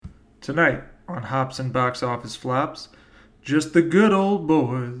Tonight on Hops and Box Office Flops, just the good old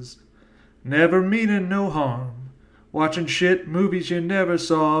boys, never meaning no harm, watching shit movies you never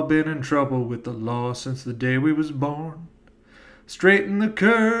saw, been in trouble with the law since the day we was born. Straighten the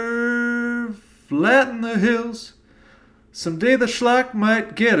curve, flatten the hills, someday the schlock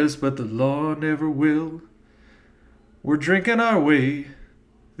might get us, but the law never will. We're drinking our way,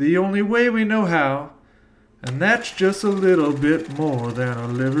 the only way we know how, and that's just a little bit more than our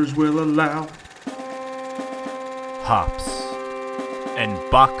livers will allow. Hops and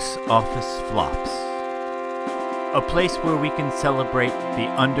Box Office Flops. A place where we can celebrate the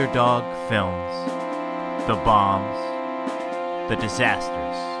underdog films, the bombs, the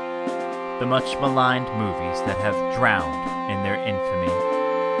disasters, the much maligned movies that have drowned in their infamy.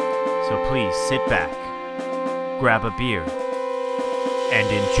 So please sit back, grab a beer, and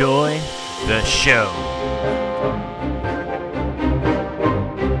enjoy the show.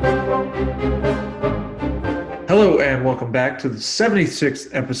 Hello and welcome back to the 76th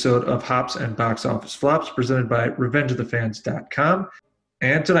episode of Hops and Box Office Flops, presented by RevengeOfTheFans.com.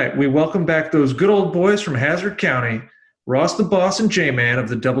 And tonight we welcome back those good old boys from Hazard County, Ross the Boss and J-Man of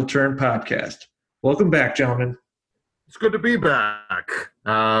the Double Turn Podcast. Welcome back, gentlemen. It's good to be back.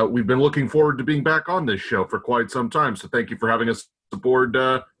 We've been looking forward to being back on this show for quite some time, so thank you for having us aboard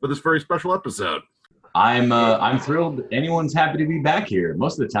for this very special episode. I'm thrilled. Anyone's happy to be back here.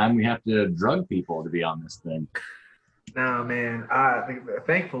 Most of the time, we have to drug people to be on this thing. No, man.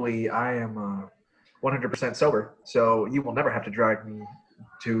 Thankfully, I am 100% sober, so you will never have to drag me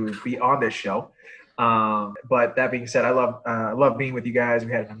to be on this show. But that being said, I love being with you guys.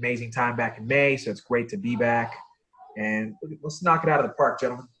 We had an amazing time back in May, so it's great to be back. And let's knock it out of the park,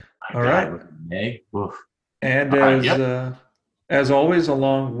 gentlemen. All right. May. And as always,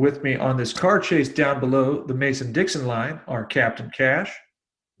 along with me on this car chase down below the Mason-Dixon line are Captain Cash.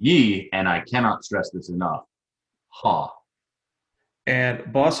 Yee, and I cannot stress this enough. Ha.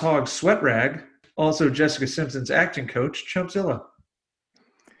 And Boss Hog Sweat Rag, also Jessica Simpson's acting coach, Chumpzilla.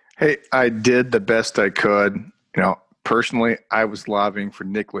 Hey, I did the best I could. You know, personally, I was lobbying for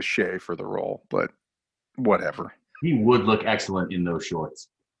Nick Lachey for the role, but whatever. He would look excellent in those shorts.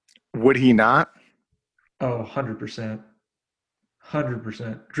 Would he not? Oh, 100%.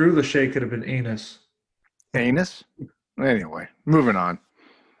 100%. Drew Lachey could have been Enos. Anus? Anyway, moving on.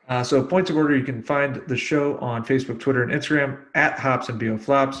 So points of order, you can find the show on Facebook, Twitter, and Instagram at Hops and BO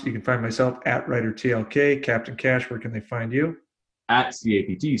Flops. You can find myself at WriterTLK. Captain Cash, where can they find you? At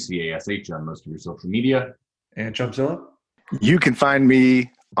CAPTCASH on most of your social media. And Chumpzilla? You can find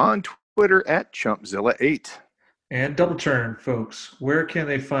me on Twitter at Chumpzilla8. And Double Turn, folks. Where can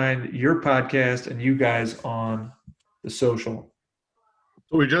they find your podcast and you guys on the social?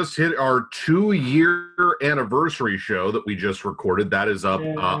 So we just hit our 2-year anniversary show that we just recorded. That is up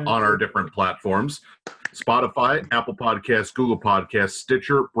on our different platforms: Spotify, Apple Podcasts, Google Podcasts,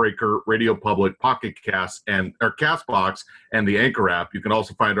 Stitcher, Breaker, Radio Public, Pocket Cast, and Castbox, and the Anchor app. You can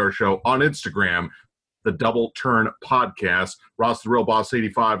also find our show on Instagram, the Double Turn Podcast. Ross the Real Boss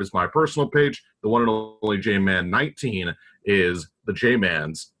 85 is my personal page. The one and only J-Man 19 is the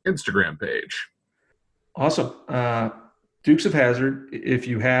J-Man's Instagram page. Awesome. Dukes of Hazzard, if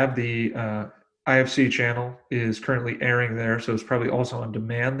you have the IFC channel, is currently airing there, so it's probably also on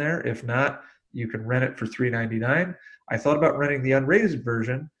demand there. If not, you can rent it for $3.99. I thought about renting the unrated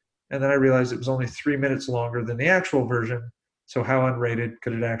version, and then I realized it was only 3 minutes longer than the actual version, so how unrated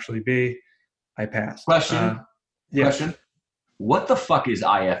could it actually be? I passed. Question. What the fuck is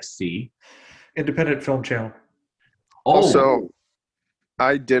IFC? Independent Film Channel. Oh. Also,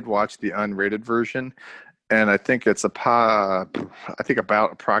 I did watch the unrated version, and I think it's about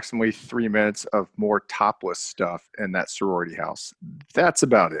approximately 3 minutes of more topless stuff in that sorority house. That's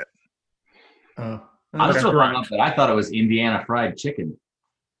about it. I'm still hung up that I thought it was Indiana Fried Chicken.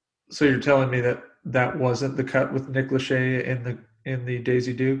 So you're telling me that wasn't the cut with Nick Lachey in the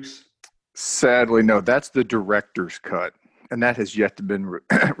Daisy Dukes? Sadly, no. That's the director's cut, and that has yet to been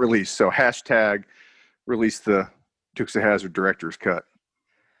released. So hashtag release the Dukes of Hazzard director's cut.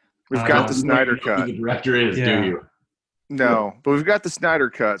 We've got the Snyder cut. Who the director is, do you? No, but we've got the Snyder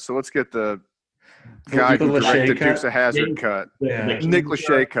cut. So let's get the guy who directed Dukes of Hazzard cut. Nick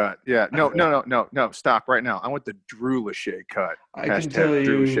Lachey cut. Yeah. No. Stop right now. I want the Drew Lachey cut. I can tell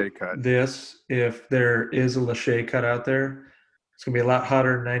you this: if there is a Lachey cut out there, it's gonna be a lot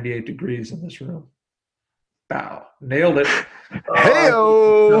hotter than 98 degrees in this room. Bow. Nailed it.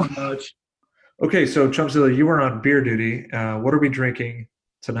 Hey-o! So much. Okay, so Chumpzilla, you were on beer duty. What are we drinking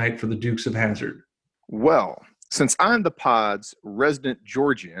tonight for the Dukes of Hazzard? Well, Since I'm the pod's resident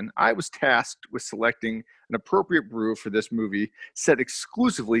Georgian, I was tasked with selecting an appropriate brew for this movie set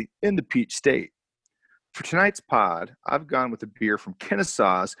exclusively in the Peach State. For tonight's pod, I've gone with a beer from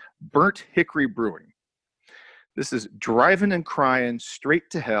Kennesaw's Burnt Hickory Brewing. This is Drivin' and Cryin' Straight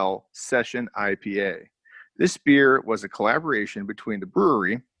to Hell Session IPA. This beer was a collaboration between the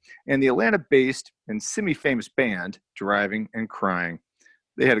brewery and the Atlanta-based and semi-famous band Driving and Crying.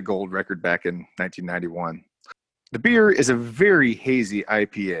 They had a gold record back in 1991. The beer is a very hazy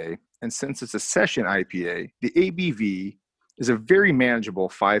IPA, and since it's a session IPA, the ABV is a very manageable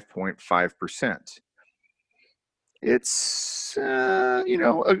 5.5%. It's,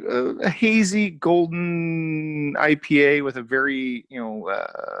 a hazy golden IPA with a very,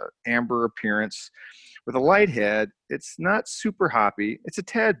 amber appearance with a light head. It's not super hoppy. It's a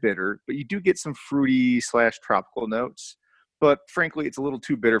tad bitter, but you do get some fruity / tropical notes. But frankly, it's a little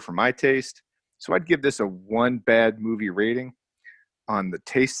too bitter for my taste. So I'd give this a 1 bad movie rating on the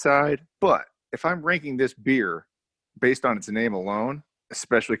taste side. But if I'm ranking this beer based on its name alone,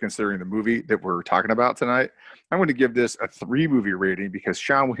 especially considering the movie that we're talking about tonight, I'm going to give this a 3 movie rating because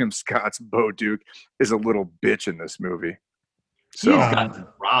Sean William Scott's Bo Duke is a little bitch in this movie. So, he's got some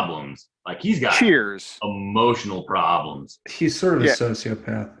problems. Like, he's got cheers. Emotional problems. He's sort of a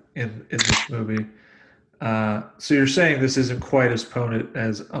sociopath in this movie. So you're saying this isn't quite as potent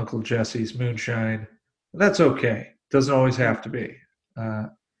as Uncle Jesse's Moonshine. That's okay. Doesn't always have to be.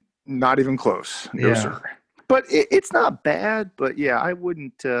 Not even close. No, sir. But it's not bad. But yeah, I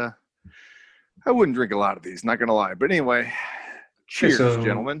wouldn't drink a lot of these. Not gonna lie. But anyway, cheers,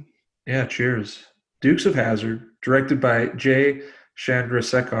 gentlemen. Yeah, cheers. Dukes of Hazzard, directed by Jay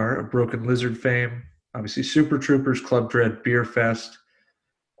Chandrasekhar of Broken Lizard fame. Obviously, Super Troopers, Club Dread, Beer Fest.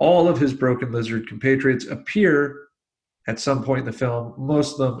 All of his Broken Lizard compatriots appear at some point in the film,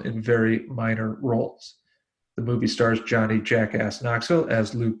 most of them in very minor roles. The movie stars Johnny Jackass Knoxville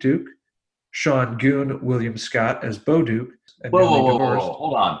as Luke Duke, Sean Goon William Scott as Bo Duke. And whoa.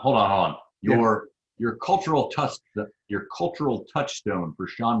 Hold on. Your cultural touchstone for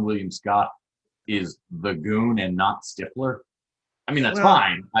Sean William Scott is the Goon and not Stifler. I mean, that's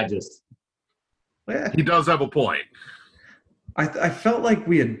fine. He does have a point. I felt like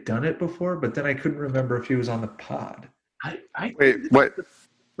we had done it before, but then I couldn't remember if he was on the pod. Wait, what?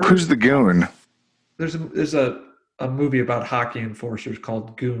 Who's the Goon? There's a movie about hockey enforcers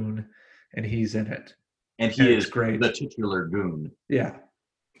called Goon, and he's in it. And he is great. The titular Goon. Yeah.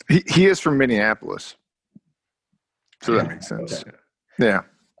 He is from Minneapolis. So that makes sense. Okay. Yeah.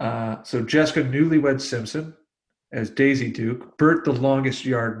 So Jessica Newlywed Simpson as Daisy Duke, Bert the Longest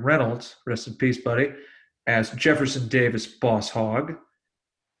Yard Reynolds, rest in peace, buddy, as Jefferson Davis Boss Hogg,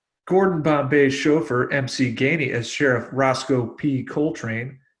 Gordon Bombay's chauffeur, MC Gainey, as Sheriff Roscoe P.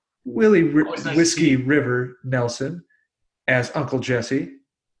 Coltrane, Willie Whiskey River Nelson as Uncle Jesse.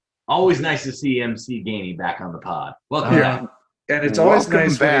 Always nice to see MC Gainey back on the pod. Welcome back. And it's always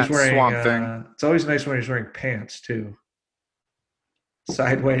nice when he's wearing it's always nice when he's wearing pants too.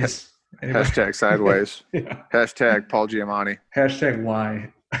 Sideways. Anyway. Hashtag sideways. Yeah. Hashtag Paul Giamatti. Hashtag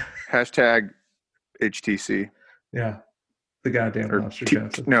why. Hashtag HTC. Yeah. The goddamn Lobster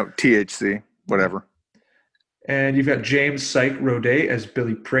Johnson. No, THC. Whatever. And you've got James Syke Roday as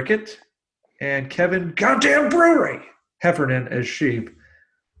Billy Prickett and Kevin Goddamn Brewery Heffernan as Sheep.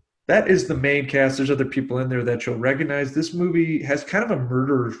 That is the main cast. There's other people in there that you'll recognize. This movie has kind of a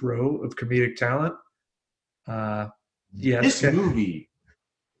murderer's row of comedic talent. Yes. This movie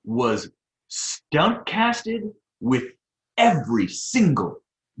was stunt casted with every single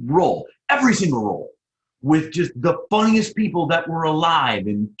role, with just the funniest people that were alive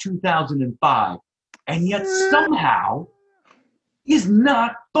in 2005, and yet somehow is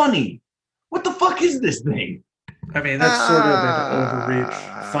not funny. What the fuck is this thing? I mean, that's sort of an overreach.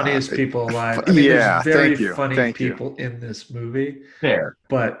 Funniest people alive. I mean, there's very funny people in this movie. Fair.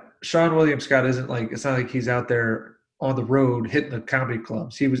 But Sean William Scott isn't like, it's not like he's out there on the road hitting the comedy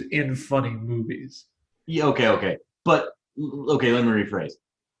clubs. He was in funny movies. Yeah, okay. But, okay, let me rephrase.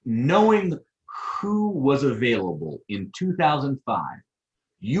 Knowing who was available in 2005,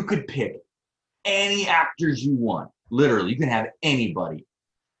 you could pick any actors you want. Literally, you can have anybody.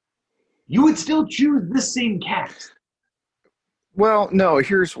 You would still choose the same cast. Well, no,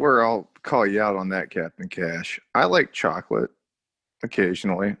 here's where I'll call you out on that, Captain Cash. I like chocolate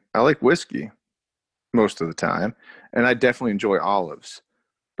occasionally. I like whiskey most of the time. And I definitely enjoy olives.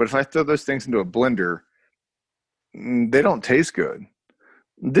 But if I throw those things into a blender, they don't taste good.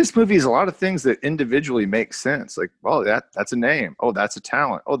 This movie is a lot of things that individually make sense. Like, oh, that's a name. Oh, that's a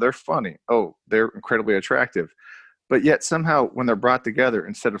talent. Oh, they're funny. Oh, they're incredibly attractive. But yet somehow when they're brought together,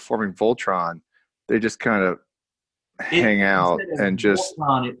 instead of forming Voltron, they just kind of hang out instead of and just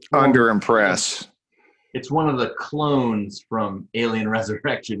Voltron, it under impress. It's one of the clones from Alien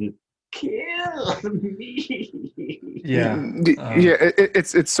Resurrection. Kill me. Yeah.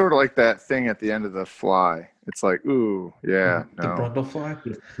 It's sort of like that thing at the end of The Fly. It's like, ooh, yeah, The no. Brundlefly.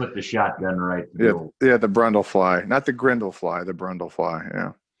 Just put the shotgun right through. Yeah, the Brundle fly, not the Grindle fly, the Brundle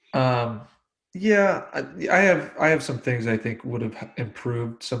fly. Yeah. Yeah, I have some things I think would have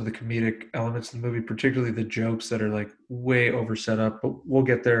improved some of the comedic elements of the movie, particularly the jokes that are like way over set up, but we'll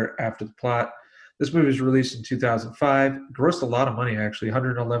get there after the plot. This movie was released in 2005, grossed a lot of money actually,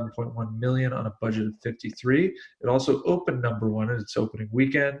 111.1 million on a budget of 53. It also opened number 1 in its opening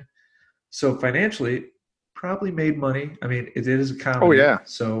weekend. So financially, probably made money. I mean, it is a comedy. Oh, yeah.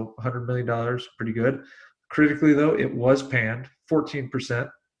 So $100 million, pretty good. Critically, though, it was panned, 14%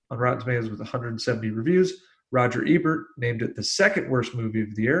 on Rotten Tomatoes with 170 reviews. Roger Ebert named it the second worst movie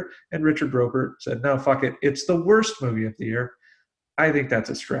of the year, and Richard Roeper said, no, fuck it, it's the worst movie of the year. I think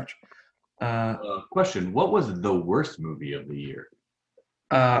that's a stretch. Question, what was the worst movie of the year?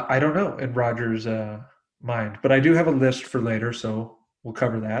 I don't know in Roger's mind, but I do have a list for later, so we'll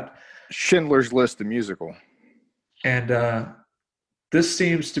cover that. Schindler's List, the musical. And this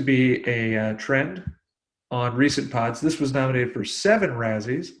seems to be a trend on recent pods. This was nominated for 7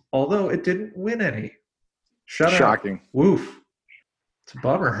 Razzies, although it didn't win any. Shocking. Up. Woof. It's a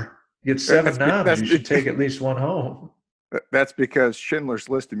bummer. You get 7 noms, you should take at least 1 home. That's because Schindler's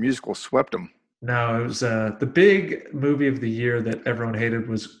List, the musical, swept them. No, it was the big movie of the year that everyone hated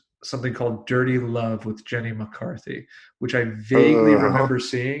was something called Dirty Love with Jenny McCarthy, which I vaguely remember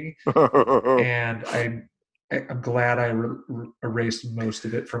seeing, and I'm glad I erased most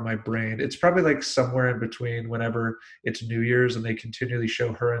of it from my brain. It's probably like somewhere in between whenever it's New Year's and they continually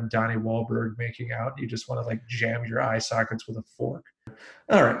show her and Donnie Wahlberg making out. You just want to like jam your eye sockets with a fork.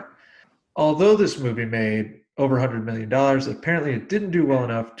 All right. Although this movie made over $100 million, apparently it didn't do well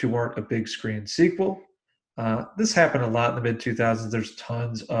enough to warrant a big screen sequel. This happened a lot in the mid-2000s. There's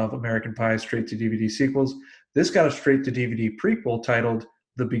tons of American Pie straight-to-DVD sequels. This got a straight-to-DVD prequel titled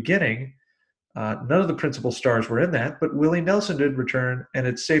The Beginning. None of the principal stars were in that, but Willie Nelson did return, and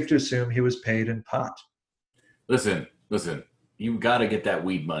it's safe to assume he was paid in pot. Listen, you got to get that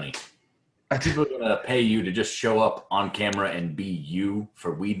weed money. People are going to pay you to just show up on camera and be you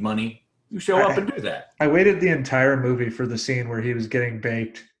for weed money. You show up and do that. I waited the entire movie for the scene where he was getting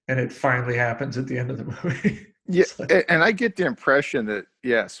baked, and it finally happens at the end of the movie. Yeah, and I get the impression that,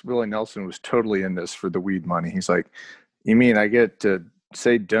 yes, Willie Nelson was totally in this for the weed money. He's like, you mean I get to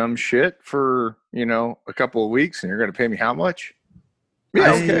say dumb shit for, a couple of weeks, and you're going to pay me how much?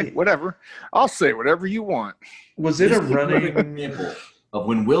 Yeah, okay, whatever. I'll say whatever you want. Was it a running example of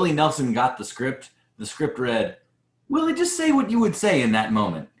when Willie Nelson got the script read, Willie, just say what you would say in that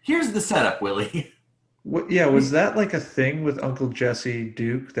moment. Here's the setup, Willie. Was that like a thing with Uncle Jesse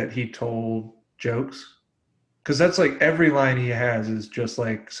Duke that he told jokes? Because that's like every line he has is just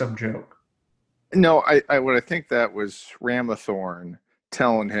like some joke. No, I think that was Ramathorn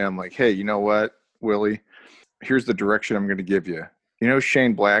telling him like, hey, you know what, Willie? Here's the direction I'm going to give you.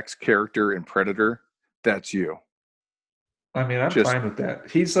 Shane Black's character in Predator? That's you. I mean, I'm fine with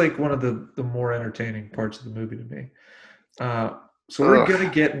that. He's like one of the more entertaining parts of the movie to me. So we're going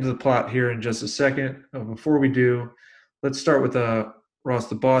to get into the plot here in just a second. Before we do, let's start with Ross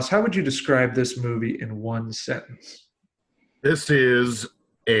the Boss. How would you describe this movie in one sentence? This is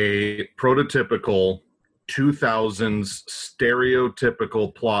a prototypical 2000s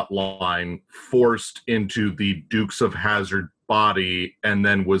stereotypical plot line forced into the Dukes of Hazzard body and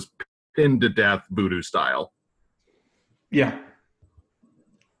then was pinned to death voodoo style. Yeah.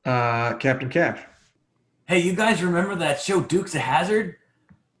 Captain Cash. Hey, you guys remember that show Dukes of Hazzard?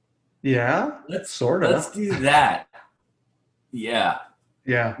 Yeah, let's do that. Yeah.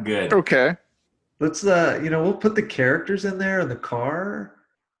 Good. Okay. Let's we'll put the characters in there in the car.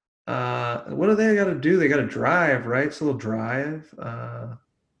 What do they got to do? They got to drive, right? So they'll drive.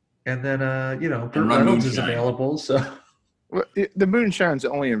 And then Burt Reynolds is available. So the moonshine's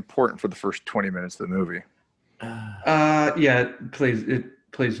only important for the first 20 minutes of the movie.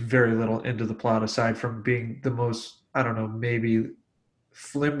 It plays very little into the plot aside from being the most, I don't know, maybe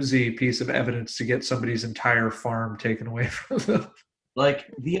flimsy piece of evidence to get somebody's entire farm taken away from them.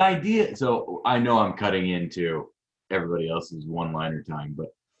 Like the idea, so I know I'm cutting into everybody else's one-liner time,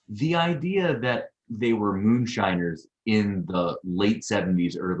 but the idea that they were moonshiners in the late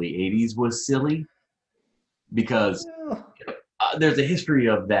 70s, early 80s was silly because there's a history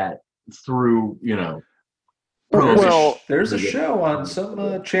of that through, Well, There's a show on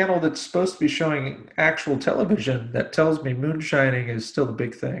some channel that's supposed to be showing actual television that tells me moonshining is still a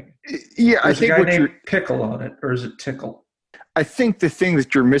big thing. yeah, I There's a think guy what you're named Pickle on it, or is it Tickle? I think the thing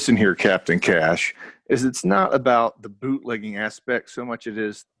that you're missing here, Captain Cash, is it's not about the bootlegging aspect so much it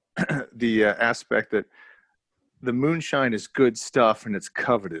is the aspect that the moonshine is good stuff and it's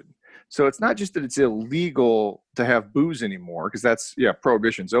coveted. So it's not just that it's illegal to have booze anymore, because that's,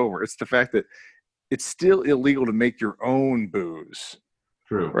 prohibition's over. It's the fact that it's still illegal to make your own booze,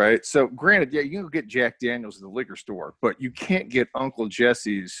 True. right? So granted, you can go get Jack Daniels at the liquor store, but you can't get Uncle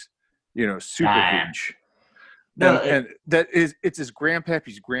Jesse's, super Nah. hooch. No, And it's his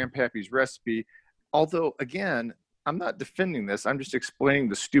grandpappy's recipe. Although, again, I'm not defending this. I'm just explaining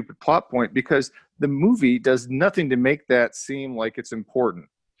the stupid plot point because the movie does nothing to make that seem like it's important.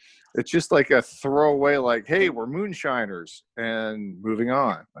 It's just like a throwaway, like, hey, we're moonshiners, and moving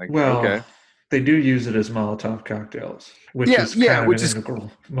on. Like, Well, okay. they do use it as Molotov cocktails, which is kind of an integral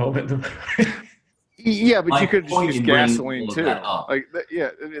moment. Yeah, but My you could just point use in bringing gasoline all of too. that up.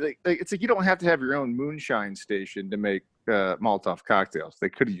 It's like you don't have to have your own moonshine station to make Molotov cocktails. They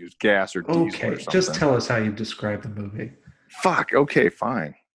could have used gas or diesel or Okay, something. just tell us how you describe the movie. Fuck. Okay,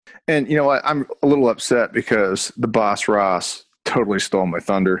 fine. And you know what? I'm a little upset because the boss Ross totally stole my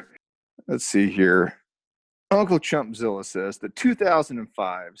thunder. Let's see here. Uncle Chumpzilla says the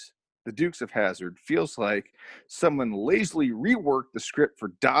 2005's The Dukes of Hazzard feels like someone lazily reworked the script for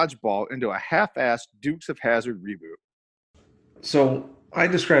Dodgeball into a half-assed Dukes of Hazzard reboot. So I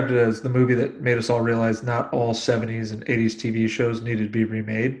described it as the movie that made us all realize not all 70s and 80s TV shows needed to be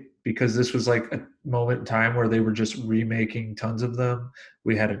remade, because this was like a moment in time where they were just remaking tons of them.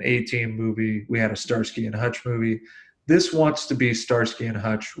 We had an A-Team movie. We had a Starsky and Hutch movie. This wants to be Starsky and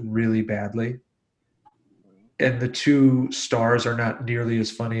Hutch really badly. And the two stars are not nearly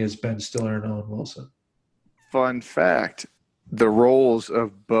as funny as Ben Stiller and Owen Wilson. Fun fact, the roles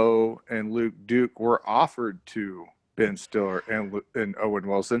of Bo and Luke Duke were offered to Ben Stiller and Owen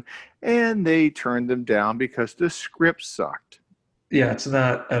Wilson, and they turned them down because the script sucked. Yeah, it's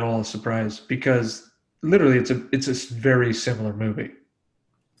not at all a surprise because literally it's a very similar movie.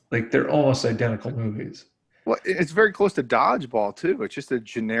 Like they're almost identical movies. Well, it's very close to Dodgeball too. It's just a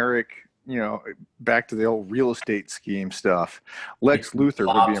generic, back to the old real estate scheme stuff. Lex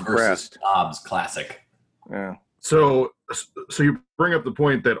Luthor would be impressed. Dobbs classic. Yeah. So you bring up the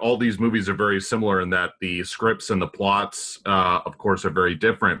point that all these movies are very similar in that the scripts and the plots, of course, are very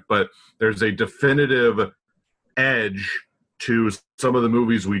different. But there's a definitive edge to some of the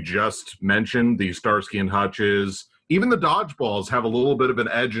movies we just mentioned, the Starsky and Hutches. Even the Dodgeballs have a little bit of an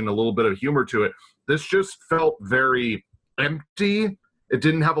edge and a little bit of humor to it. This just felt very empty. It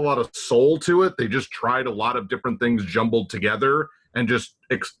didn't have a lot of soul to it. They just tried a lot of different things jumbled together and just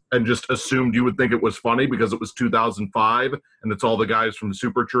assumed you would think it was funny because it was 2005 and it's all the guys from the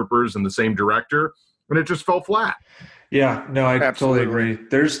Super Troopers and the same director, and it just fell flat. Yeah, no, I Absolutely. totally agree.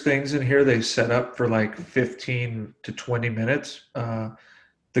 There's things in here they set up for like 15 to 20 minutes.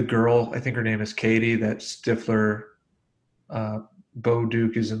 The girl, I think her name is Katie, that Stifler, Bo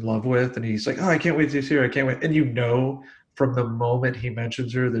Duke is in love with, and he's like, "Oh, I can't wait to see her. I can't wait." And from the moment he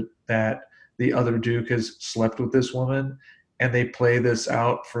mentions her that the other Duke has slept with this woman, and they play this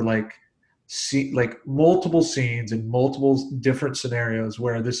out for like multiple scenes and multiple different scenarios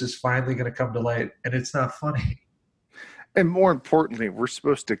where this is finally going to come to light, and it's not funny. And more importantly, we're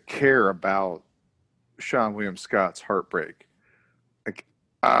supposed to care about Sean William Scott's heartbreak. Like,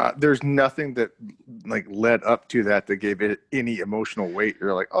 there's nothing that like led up to that gave it any emotional weight.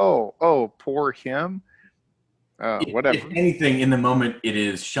 You're like, oh, poor him. Whatever. If anything, in the moment, it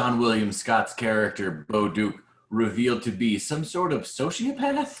is Sean William Scott's character, Bo Duke, revealed to be some sort of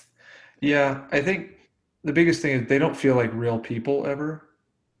sociopath. Yeah, I think the biggest thing is they don't feel like real people ever.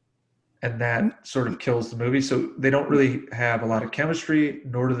 And that sort of kills the movie. So they don't really have a lot of chemistry,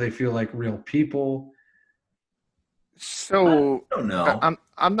 nor do they feel like real people. So I don't know.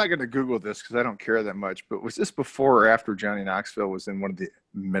 I'm not going to Google this because I don't care that much. But was this before or after Johnny Knoxville was in one of the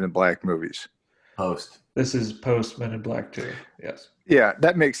Men in Black movies? Post. This is post Men in Black 2. Yes. Yeah,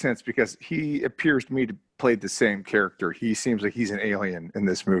 that makes sense because he appears to me to play the same character. He seems like he's an alien in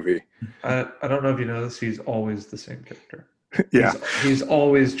this movie. I don't know if you know this. He's always the same character. Yeah. He's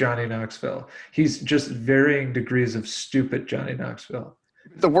always Johnny Knoxville. He's just varying degrees of stupid Johnny Knoxville.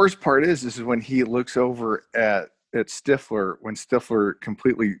 The worst part is when he looks over at Stifler, when Stifler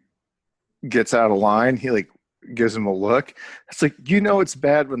completely gets out of line, he like gives him a look. It's like, it's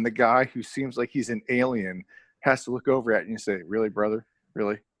bad when the guy who seems like he's an alien has to look over at you and say, "Really, brother?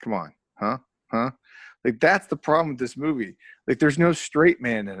 Really? Come on. Huh? huh? Like, that's the problem with this movie. Like, there's no straight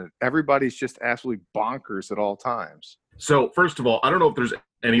man in it. Everybody's just absolutely bonkers at all times. So first of all, I don't know if there's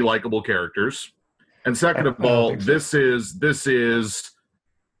any likable characters, and second of I don't all, think so.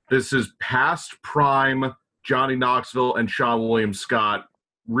 this is past prime Johnny Knoxville and Sean William Scott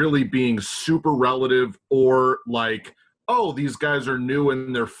really being super relative, or like, oh, these guys are new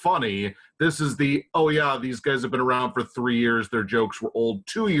and they're funny. This is the, oh yeah, these guys have been around for 3 years. Their jokes were old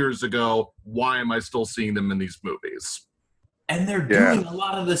 2 years ago. Why am I still seeing them in these movies? And they're doing a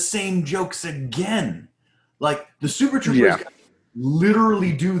lot of the same jokes again. Like, the Super Troopers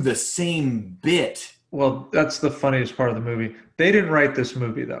literally do the same bit. Well, that's the funniest part of the movie. They didn't write this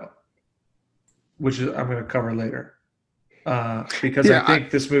movie, though, which is I'm going to cover later. Because I think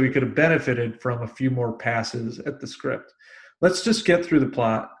this movie could have benefited from a few more passes at the script. Let's just get through the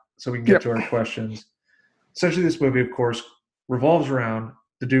plot so we can get to our questions. Essentially, this movie, of course, revolves around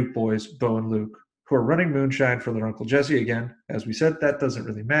the Duke boys, Bo and Luke, who are running moonshine for their Uncle Jesse again. As we said, that doesn't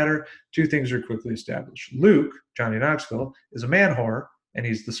really matter. Two things are quickly established. Luke, Johnny Knoxville, is a man whore, and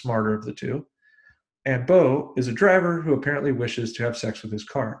he's the smarter of the two. And Bo is a driver who apparently wishes to have sex with his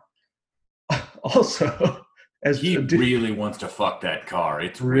car. Also, as he really wants to fuck that car.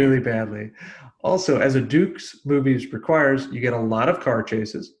 It's really badly. Also, as a Duke's movies requires, you get a lot of car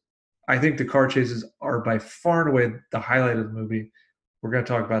chases. I think the car chases are by far and away the highlight of the movie. We're going to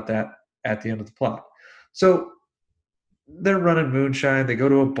talk about that at the end of the plot. So they're running moonshine. They go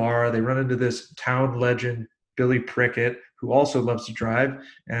to a bar. They run into this town legend, Billy Prickett, who also loves to drive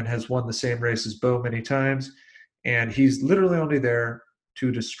and has won the same race as Bo many times. And he's literally only there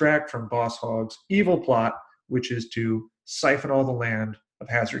to distract from Boss Hogg's evil plot, which is to siphon all the land of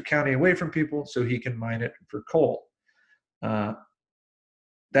Hazard County away from people so he can mine it for coal.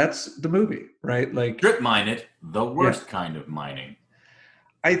 That's the movie, right? Like, strip mine it, the worst kind of mining.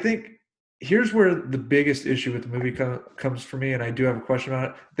 I think here's where the biggest issue with the movie comes for me, and I do have a question on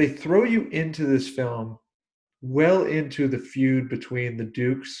it. They throw you into this film well into the feud between the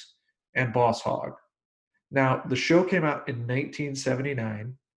Dukes and Boss Hogg. Now, the show came out in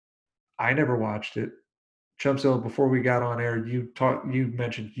 1979. I never watched it. Chumpzilla, before we got on air, you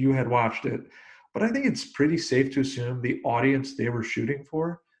mentioned you had watched it. But I think it's pretty safe to assume the audience they were shooting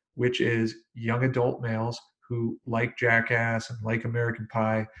for, which is young adult males who like Jackass and like American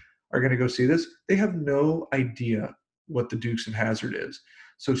Pie, are going to go see this. They have no idea what the Dukes of Hazzard is.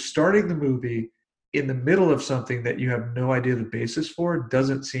 So starting the movie in the middle of something that you have no idea the basis for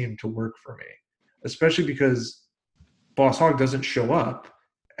doesn't seem to work for me, especially because Boss Hogg doesn't show up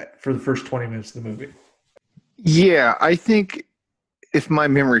for the first 20 minutes of the movie. Yeah, I think if my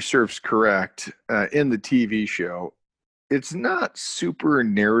memory serves correct, in the TV show, it's not super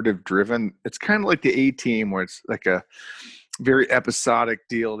narrative driven. It's kind of like the A-Team, where it's like a very episodic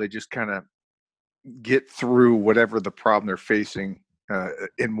deal. They just kind of get through whatever the problem they're facing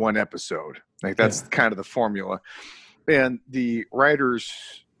in one episode. Like, that's kind of the formula. And the writers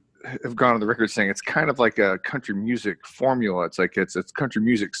have gone on the record saying it's kind of like a country music formula. It's like it's country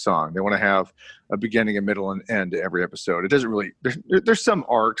music song. They want to have a beginning, a middle, and end to every episode. It doesn't really. There's some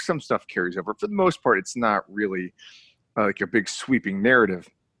arcs, some stuff carries over. For the most part, it's not really like a big sweeping narrative.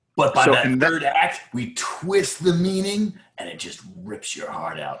 But by that third act, we twist the meaning, and it just rips your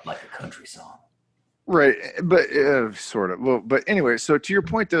heart out like a country song. Right, but sort of. Well, but anyway, so to your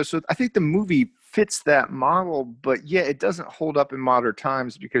point, though, so I think the movie fits that model, but yeah, it doesn't hold up in modern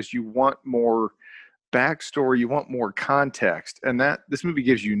times because you want more backstory, you want more context, and that this movie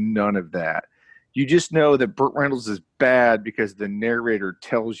gives you none of that. You just know that Burt Reynolds is bad because the narrator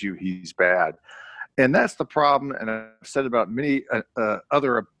tells you he's bad. And that's the problem, and I've said about many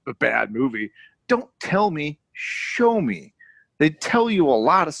other a bad movie. Don't tell me, show me. They tell you a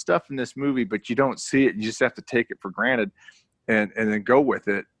lot of stuff in this movie, but you don't see it. You just have to take it for granted and then go with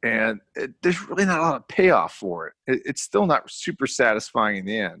it. And there's really not a lot of payoff for it. It's still not super satisfying in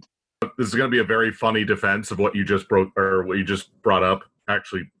the end. This is going to be a very funny defense of what you just brought up.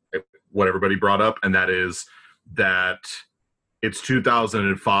 Actually, what everybody brought up, and that is that it's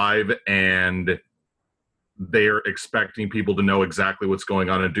 2005 and they're expecting people to know exactly what's going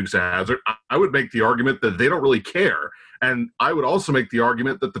on in Dukes of Hazzard. I would make the argument that they don't really care. And I would also make the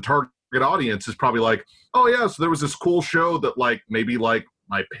argument that the target audience is probably like, oh yeah, so there was this cool show that like maybe like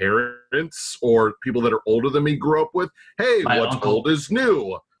my parents or people that are older than me grew up with. Hey, what's old is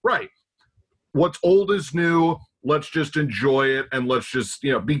new. Right. What's old is new. Let's just enjoy it. And let's just,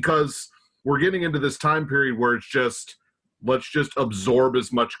 because we're getting into this time period where it's just, let's just absorb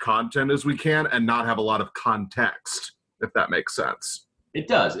as much content as we can and not have a lot of context, if that makes sense. It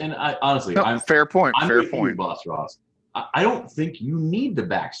does. And I honestly, fair point. I'm Fair with point. you, Boss Ross. I don't think you need the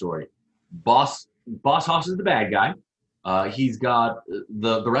backstory. Boss Hoss is the bad guy. He's got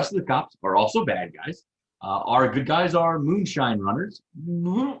the rest of the cops are also bad guys. Our good guys are moonshine runners.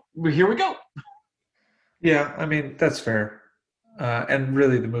 Here we go. Yeah, I mean, that's fair. And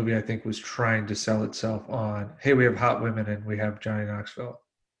really, the movie, I think, was trying to sell itself on, hey, we have hot women and we have Johnny Knoxville.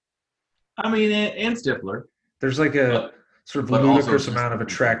 I mean, and Stifler. There's like a sort of but ludicrous also amount of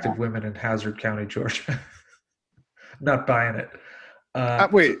attractive women in Hazard County, Georgia. I'm not buying it.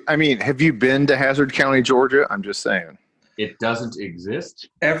 Wait, I mean, have you been to Hazard County, Georgia? I'm just saying. It doesn't exist.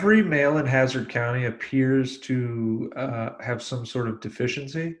 Every male in Hazard County appears to have some sort of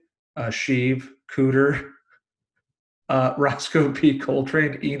deficiency. Sheev, Cooter, Roscoe P.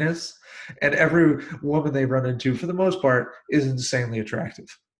 Coltrane, Enos, and every woman they run into, for the most part, is insanely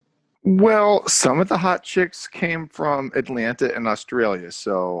attractive. Well, some of the hot chicks came from Atlanta and Australia,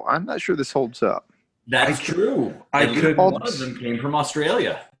 so I'm not sure this holds up. That's true. One of them came from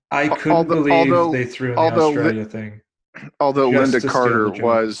Australia. I couldn't believe they threw in the Australia thing. Although Linda Carter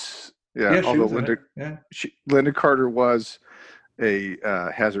was, Linda Carter was a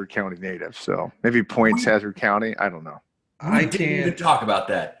Hazard County native, so maybe points Hazard County. I don't know. I can't even talk about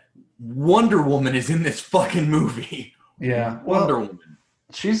that. Wonder Woman is in this fucking movie. Yeah, Wonder Woman.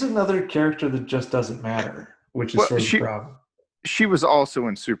 She's another character that just doesn't matter, which is sort of the problem. She was also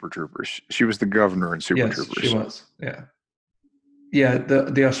in Super Troopers. She was the governor in Super Troopers. She was. Yeah. Yeah,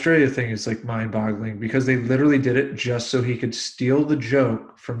 the Australia thing is like mind-boggling because they literally did it just so he could steal the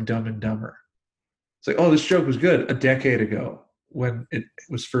joke from Dumb and Dumber. It's like, oh, this joke was good a decade ago when it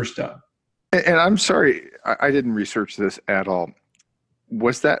was first done. And I'm sorry, I didn't research this at all.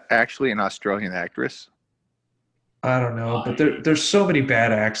 Was that actually an Australian actress? I don't know, but there's so many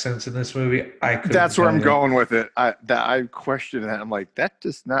bad accents in this movie. That's where I'm going with it. I questioned that. I'm like, that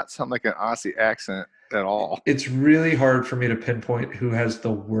does not sound like an Aussie accent at all. It's really hard for me to pinpoint who has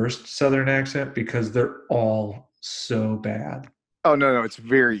the worst Southern accent because they're all so bad. Oh, no, it's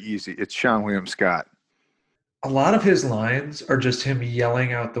very easy. It's Sean William Scott. A lot of his lines are just him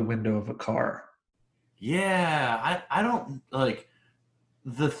yelling out the window of a car. Yeah, I don't like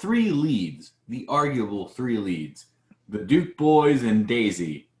the three leads, the arguable three leads, the Duke boys and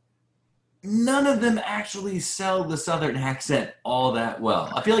Daisy. None of them actually sell the Southern accent all that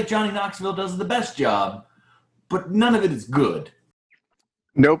well. I feel like Johnny Knoxville does the best job, but none of it is good.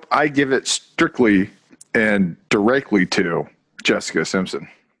 Nope, I give it strictly and directly to Jessica Simpson.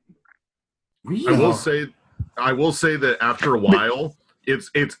 Really? I will say that after a while,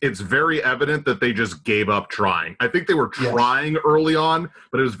 it's very evident that they just gave up trying. I think they were trying early on,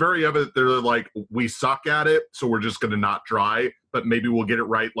 but it was very evident they're like, we suck at it, so we're just going to not try, but maybe we'll get it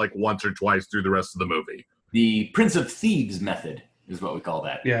right like once or twice through the rest of the movie. The Prince of Thieves method is what we call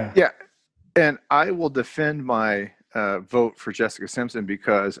that. Yeah. Yeah, and I will defend my vote for Jessica Simpson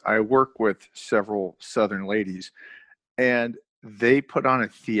because I work with several Southern ladies, and they put on a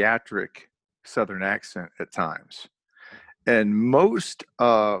theatric Southern accent at times. And most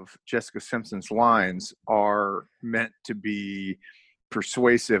of Jessica Simpson's lines are meant to be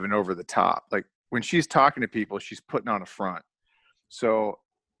persuasive and over the top. Like when she's talking to people, she's putting on a front. So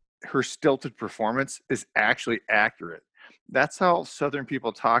her stilted performance is actually accurate. That's how Southern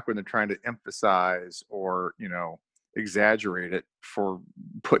people talk when they're trying to emphasize or, exaggerate it for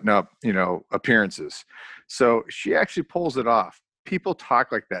putting up, appearances. So she actually pulls it off. People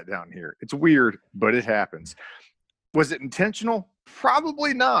talk like that down here. It's weird, but it happens. Was it intentional?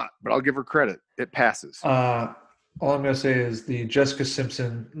 Probably not, but I'll give her credit. It passes. All I'm going to say is the Jessica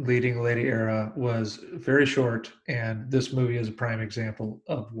Simpson leading lady era was very short, and this movie is a prime example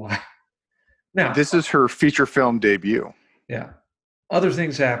of why. Now, this is her feature film debut. Yeah. Other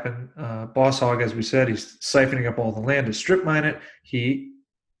things happen. Boss Hogg, as we said, he's siphoning up all the land to strip mine it. He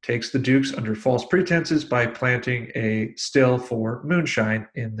takes the Dukes under false pretenses by planting a still for moonshine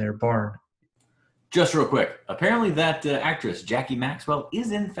in their barn. Just real quick, apparently that actress, Jackie Maxwell,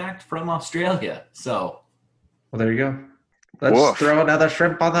 is in fact from Australia. So, well, there you go. Let's throw another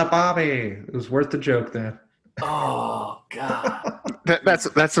shrimp on the bobby. It was worth the joke then. Oh, God.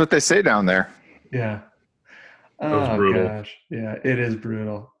 That's what they say down there. Yeah. That was brutal. Gosh. Yeah, it is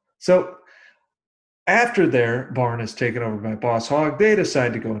brutal. So after their barn is taken over by Boss Hogg, they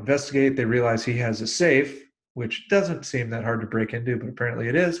decide to go investigate. They realize he has a safe, which doesn't seem that hard to break into, but apparently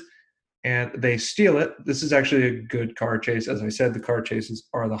it is. And they steal it. This is actually a good car chase. As I said, the car chases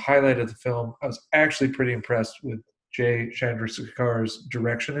are the highlight of the film. I was actually pretty impressed with Jay Chandrasekhar's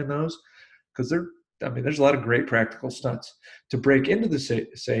direction in those because there's a lot of great practical stunts. To break into the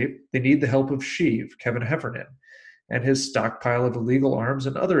safe, they need the help of Sheev, Kevin Heffernan, and his stockpile of illegal arms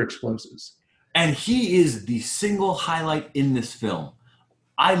and other explosives. And he is the single highlight in this film.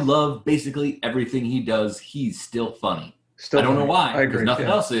 I love basically everything he does. He's still funny. Still I don't know funny. why, I because agree. nothing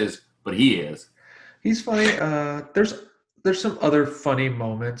yeah. else is, but he is. He's funny. There's some other funny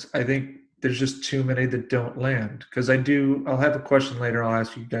moments. I think there's just too many that don't land. Because I'll have a question later. I'll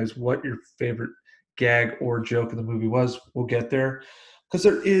ask you guys what your favorite gag or joke in the movie was. We'll get there. Because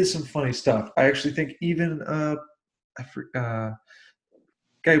there is some funny stuff. I actually think even guy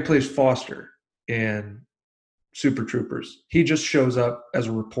who plays Foster in Super Troopers, he just shows up as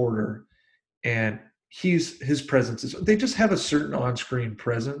a reporter, and his presence is. They just have a certain on-screen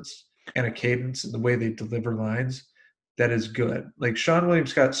presence and a cadence in the way they deliver lines that is good. Like Sean William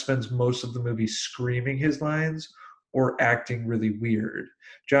Scott spends most of the movie screaming his lines or acting really weird.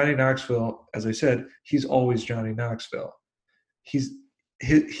 Johnny Knoxville, as I said, he's always Johnny Knoxville. He's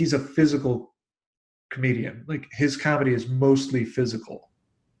a physical comedian. Like his comedy is mostly physical,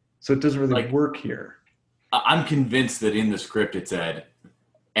 so it doesn't really work here. I'm convinced that in the script it said,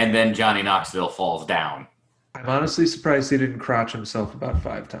 and then Johnny Knoxville falls down. I'm honestly surprised he didn't crotch himself about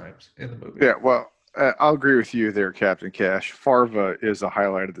 5 times in the movie. Yeah, well, I'll agree with you there, Captain Cash. Farva is a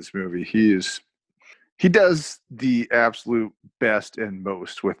highlight of this movie. He does the absolute best and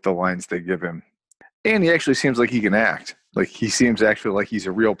most with the lines they give him. And he actually seems like he can act. Like he seems actually like he's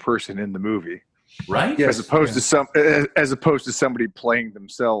a real person in the movie. Right? Yes, as opposed to somebody playing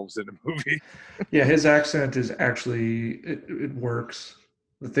themselves in a movie. Yeah, his accent is actually it works.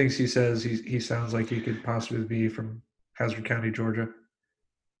 The things he says, he sounds like he could possibly be from Hazard County, Georgia.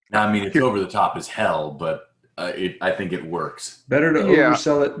 I mean, it's over the top as hell, but I think it works. Better to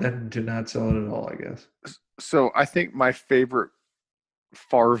oversell it than to not sell it at all, I guess. So I think my favorite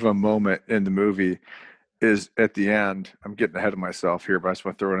Farva moment in the movie is at the end. I'm getting ahead of myself here, but I just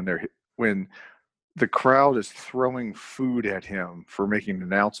want to throw it in there. When the crowd is throwing food at him for making an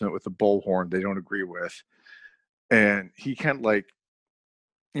announcement with a bullhorn they don't agree with. And he kind of like,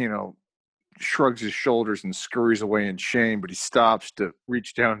 shrugs his shoulders and scurries away in shame, but he stops to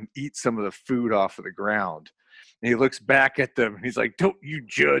reach down and eat some of the food off of the ground. And he looks back at them and he's like, "Don't you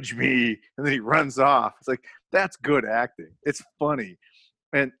judge me." And then he runs off. It's like, that's good acting. It's funny.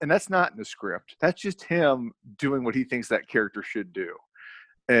 And that's not in the script. That's just him doing what he thinks that character should do.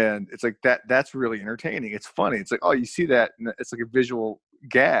 And it's like that's really entertaining. It's funny. It's like, oh, you see that, and it's like a visual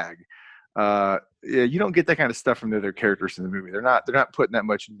gag. Yeah, you don't get that kind of stuff from the other characters in the movie. They're not putting that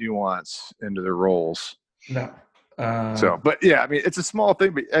much nuance into their roles. No. But yeah, I mean, it's a small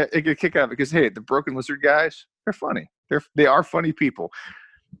thing, but it get a kick out of it because, hey, the Broken Lizard guys, they're funny. They are funny people.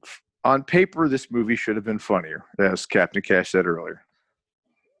 On paper, this movie should have been funnier, as Captain Cash said earlier.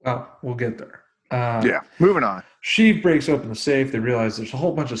 Well, we'll get there. Yeah, moving on. Sheev breaks open the safe. They realize there's a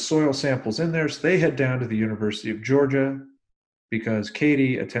whole bunch of soil samples in there, so they head down to the University of Georgia because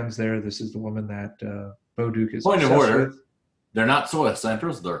Katie attends there. This is the woman that Bo Duke is Point of obsessed order. with. They're not soil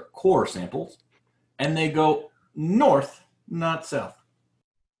samples, they're core samples. And they go north, not south.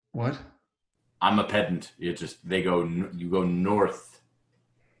 What? I'm a pedant. You go north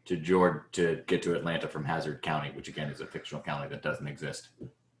to Georgia to get to Atlanta from Hazard County, which again is a fictional county that doesn't exist.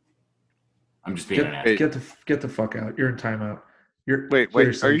 I'm just being an ass. Get the fuck out. You're in timeout. Wait.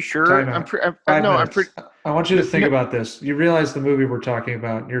 Are you sure? I want you to think about this. You realize the movie we're talking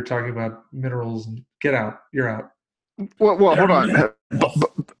about. You're talking about minerals. Get out. You're out. Well, hold on.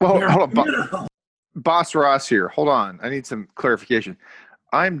 Hold on. Boss Ross here. Hold on. I need some clarification.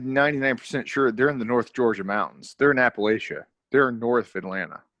 I'm 99% sure they're in the North Georgia mountains. They're in Appalachia. They're north of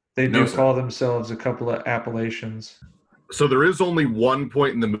Atlanta. They do call themselves a couple of Appalachians. So there is only one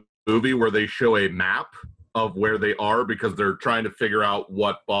point in the movie where they show a map of where they are because they're trying to figure out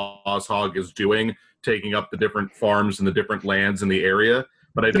what Boss Hogg is doing, taking up the different farms and the different lands in the area.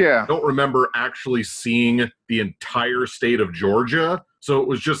 But I don't remember actually seeing the entire state of Georgia. So it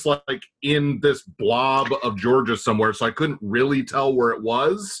was just like in this blob of Georgia somewhere. So I couldn't really tell where it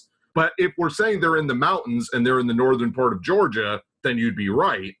was. But if we're saying they're in the mountains and they're in the northern part of Georgia, then you'd be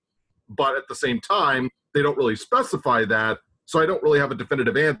right. But at the same time, they don't really specify that. So I don't really have a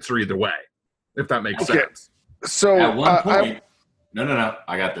definitive answer either way, if that makes sense. So at one point, no,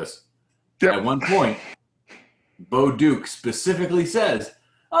 I got this. Yep. At one point, Bo Duke specifically says,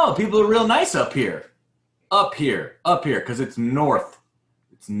 "Oh, people are real nice up here, because it's north.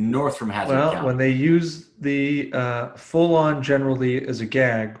 It's north from Hazard County." Well, when they use the full-on General Lee as a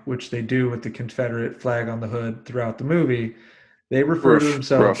gag, which they do with the Confederate flag on the hood throughout the movie, they refer to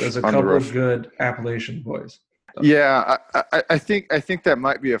themselves as a couple of good Appalachian boys. Yeah, I think that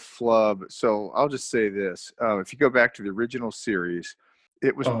might be a flub. So I'll just say this: if you go back to the original series,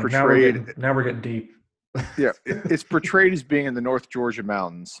 it was portrayed. Now we're getting deep. Yeah, it's portrayed as being in the North Georgia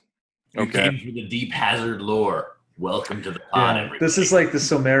mountains. Okay, came for the deep Hazard lore. Welcome to the pod, Yeah, everybody. this is like the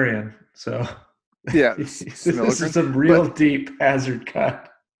Sumerian. So Yeah, this Smilligren. is some real deep hazard cut.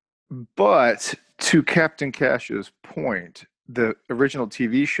 But to Captain Cash's point, the original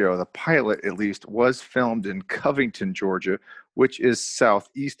TV show, the pilot at least, was filmed in Covington, Georgia, which is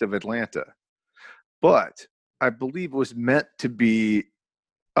southeast of Atlanta. But I believe was meant to be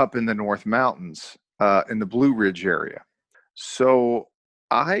up in the North Mountains, in the Blue Ridge area. So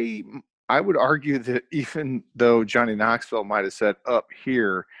I would argue that even though Johnny Knoxville might have said up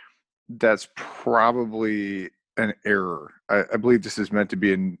here, that's probably an error. I believe this is meant to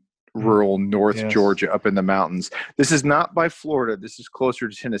be in rural North Yes. Georgia, up in the mountains. This is not by Florida. This is closer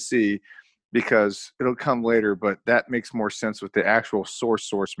to Tennessee, because it'll come later, but that makes more sense with the actual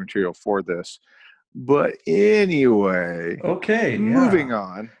source material for this. But anyway, Okay, moving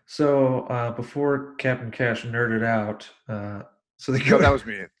on. So before Captain Cash nerded out, so they No, go. that was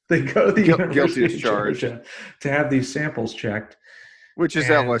me, They go to the Guilty University as of charged. Georgia to have these samples checked. which is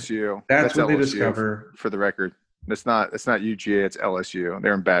And LSU. That's when they LSU, discover. for the record. It's not UGA, it's LSU.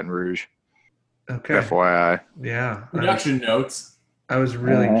 They're in Baton Rouge. Okay. FYI. Yeah. Production notes. I was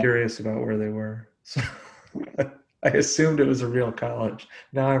really curious about where they were. So I assumed it was a real college.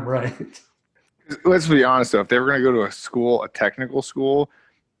 Now I'm right. Let's be honest though, if they were going to go to a technical school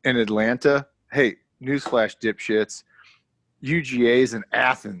in Atlanta, hey, newsflash dipshits, UGA's in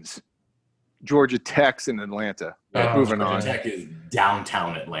Athens, Georgia Tech's in Atlanta. Oh, Moving Georgia on. Tech is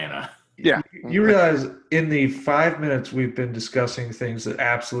downtown Atlanta. Yeah. You realize in the 5 minutes we've been discussing things that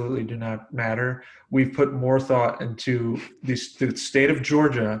absolutely do not matter, we've put more thought into the state of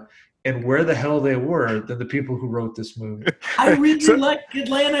Georgia and where the hell they were than the people who wrote this movie. I really like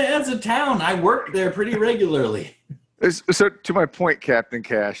Atlanta as a town. I work there pretty regularly. So to my point, Captain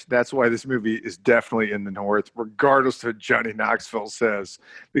Cash, that's why this movie is definitely in the North, regardless of what Johnny Knoxville says,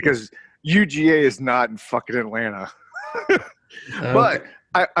 because UGA is not in fucking Atlanta. But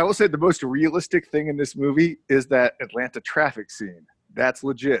I will say the most realistic thing in this movie is that Atlanta traffic scene. That's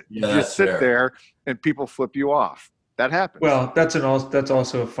legit. Yeah, You that's just sit fair. there and people flip you off. That happens. Well, that's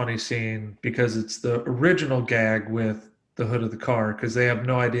also a funny scene because it's the original gag with the hood of the car because they have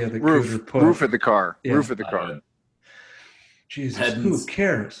no idea that Cooter put roof of the car. Yeah. Roof of the car. Jesus, Headings. who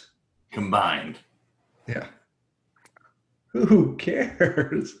cares? Combined. Yeah. Who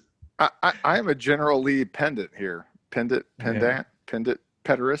cares? I am a General Lee pendant here. Pendant,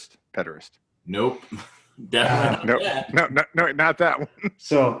 pederast. Nope. Definitely No, not that. no, not that one.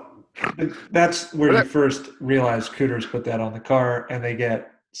 So that's where you first realize Cooter's put that on the car, and they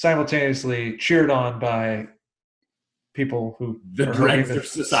get simultaneously cheered on by people who The are hoping dregs that of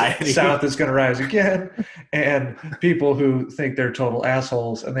society. South is going to rise again, and people who think they're total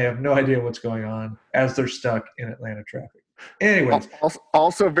assholes and they have no idea what's going on as they're stuck in Atlanta traffic. Anyways,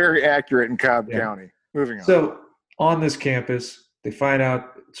 Also very accurate in Cobb Yeah. County. Moving on. so on this campus, they find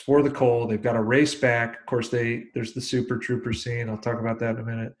out it's for the coal. They've got to race back. Of course, there's the Super Trooper scene. I'll talk about that in a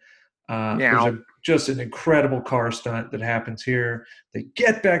minute. There's just an incredible car stunt that happens here. They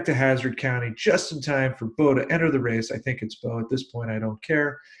get back to Hazard County just in time for Bo to enter the race. I think it's Bo at this point. I don't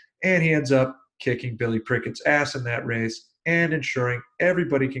care. And he ends up kicking Billy Prickett's ass in that race and ensuring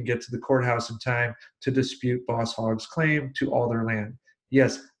everybody can get to the courthouse in time to dispute Boss Hogg's claim to all their land.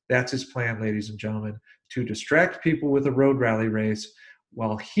 Yes, that's his plan, ladies and gentlemen, to distract people with a road rally race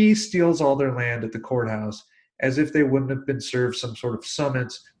while he steals all their land at the courthouse as if they wouldn't have been served some sort of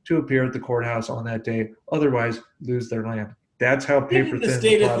summons to appear at the courthouse on that day, otherwise lose their land. That's how paper Given thin the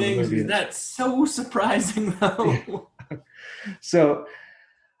state plot of the things, movie is that so surprising though? So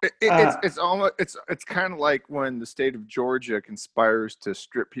It's almost it's kind of like when the state of Georgia conspires to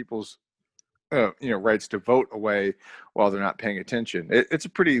strip people's rights to vote away while they're not paying attention. It's a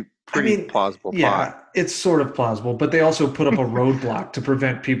pretty plausible plot. It's sort of plausible, but they also put up a roadblock to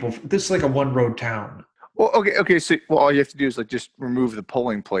prevent people. This is like a one-road town. Well, okay. So, all you have to do is just remove the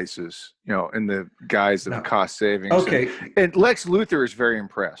polling places, in the guise of No. cost savings. Okay, And Lex Luthor is very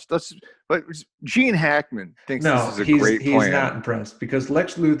impressed. But Gene Hackman thinks no, this is a he's great plan. not impressed because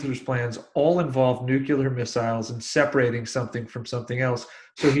Lex Luthor's plans all involve nuclear missiles and separating something from something else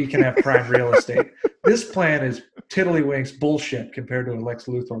so he can have prime real estate. This plan is tiddlywinks bullshit compared to a Lex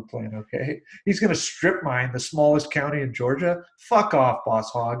Luthor plan, okay? He's going to strip mine the smallest county in Georgia? Fuck off, Boss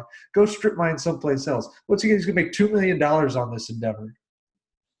Hogg. Go strip mine someplace else. What's he going to He's going to make $2 million on this endeavor.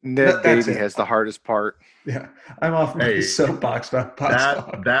 Ned That's Beatty it. has the hardest part. Yeah, I'm off my Hey, soapbox about Boss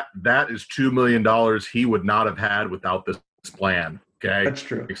Hogg. That is $2 million he would not have had without this plan. Okay, That's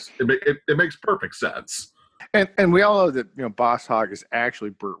true. It makes perfect sense. And we all know that Boss Hogg is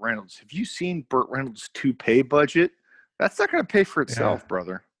actually Burt Reynolds. Have you seen Burt Reynolds' toupee budget? That's not going to pay for itself,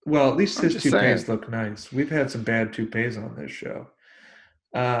 brother. Well, at least I'm his just toupees saying. look nice. We've had some bad toupees on this show.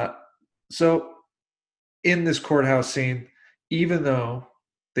 So in this courthouse scene, even though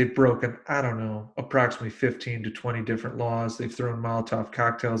they've broken, I don't know, approximately 15 to 20 different laws, they've thrown Molotov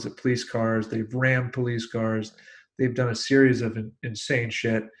cocktails at police cars, they've rammed police cars, they've done a series of insane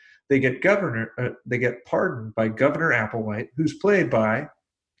shit. They get pardoned by Governor Applewhite, who's played by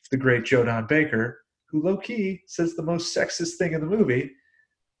the great Joe Don Baker, who low key says the most sexist thing in the movie.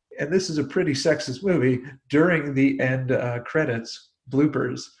 And this is a pretty sexist movie during the end credits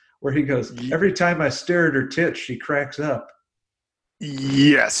bloopers, where he goes, "Every time I stare at her tits, she cracks up."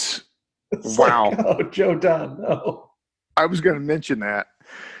 Yes. It's Wow. like, oh, Joe Don, no. I was going to mention that,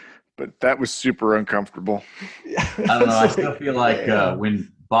 but that was super uncomfortable. I don't know. I still feel like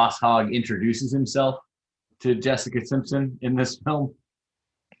when Boss Hogg introduces himself to Jessica Simpson in this film,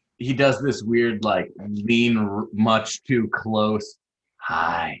 he does this weird, like, lean much too close.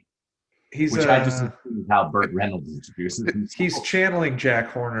 Hi. He's Which I just assume is how Burt Reynolds introduces himself. he's channeling Jack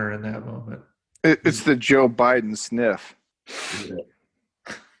Horner in that moment. It's the Joe Biden sniff.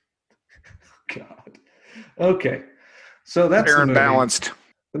 God. Okay. So that's Fair the and movie. balanced.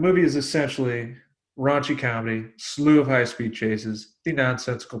 The movie is essentially raunchy comedy, slew of high-speed chases, the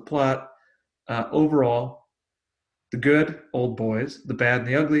nonsensical plot. Overall, the good, Old Boys, the bad and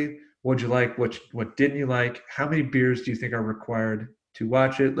the ugly. What'd you like? What didn't you like? How many beers do you think are required to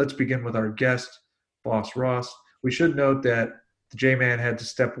watch it? Let's begin with our guest, Boss Ross. We should note that the J-Man had to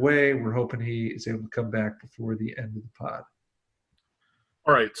step away. We're hoping he is able to come back before the end of the pod.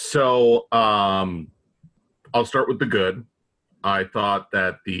 All right, so I'll start with the good. I thought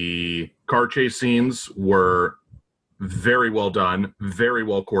that the car chase scenes were very well done, very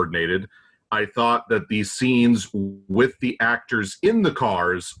well coordinated. I thought that the scenes with the actors in the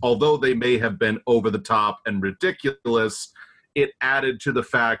cars, although they may have been over the top and ridiculous, it added to the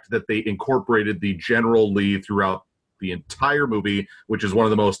fact that they incorporated the General Lee throughout the entire movie, which is one of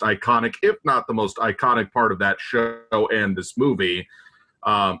the most iconic, if not the most iconic part of that show and this movie.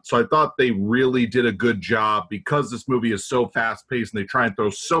 So I thought they really did a good job because this movie is so fast-paced and they try and throw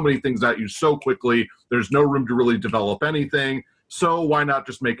so many things at you so quickly. There's no room to really develop anything. So why not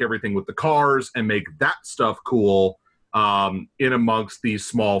just make everything with the cars and make that stuff cool in amongst these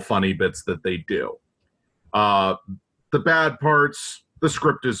small funny bits that they do. The bad parts, the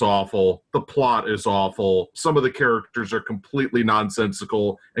script is awful. The plot is awful. Some of the characters are completely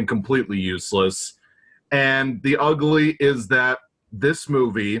nonsensical and completely useless. And the ugly is that this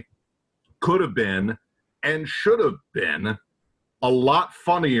movie could have been and should have been a lot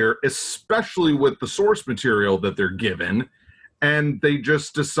funnier, especially with the source material that they're given. And they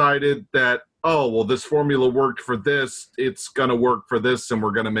just decided that, oh, well, this formula worked for this. It's going to work for this, and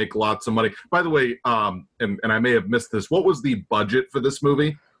we're going to make lots of money. By the way, and I may have missed this, what was the budget for this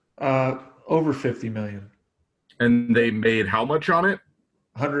movie? Over $50 million. And they made how much on it?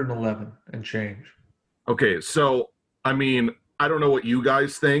 111 and change. Okay, so, I mean, I don't know what you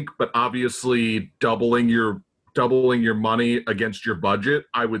guys think, but obviously doubling your money against your budget,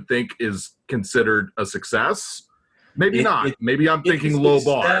 I would think is considered a success. Maybe not. Maybe I'm thinking low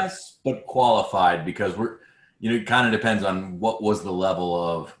bar. But qualified because it kind of depends on what was the level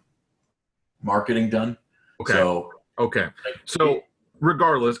of marketing done. Okay. So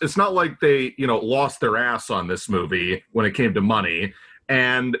regardless, it's not like they, lost their ass on this movie when it came to money.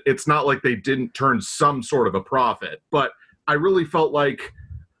 And it's not like they didn't turn some sort of a profit. But I really felt like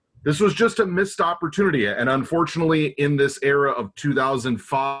this was just a missed opportunity. And unfortunately, in this era of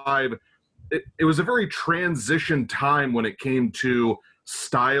 2005, it was a very transition time when it came to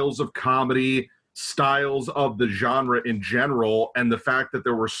styles of comedy, styles of the genre in general, and the fact that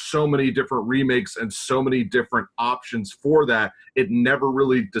there were so many different remakes and so many different options for that, it never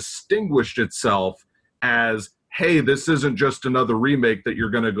really distinguished itself as, hey, this isn't just another remake that you're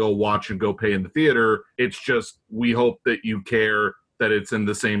going to go watch and go pay in the theater. It's just, we hope that you care that it's in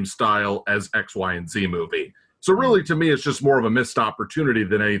the same style as X, Y, and Z movie. So really, to me, it's just more of a missed opportunity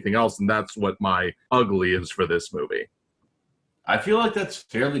than anything else, and that's what my ugly is for this movie. I feel like that's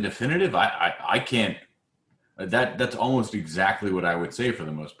fairly definitive. I can't. That's almost exactly what I would say for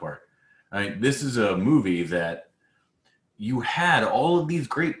the most part. I mean, this is a movie that you had all of these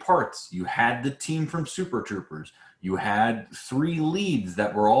great parts. You had the team from Super Troopers. You had 3 leads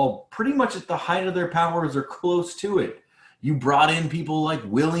that were all pretty much at the height of their powers or close to it. You brought in people like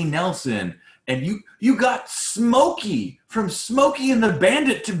Willie Nelson. And you got Smokey from Smokey and the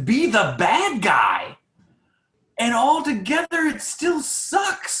Bandit to be the bad guy. And all together, it still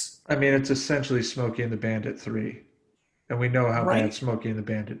sucks. I mean, it's essentially Smokey and the Bandit 3. And we know how bad Smokey and the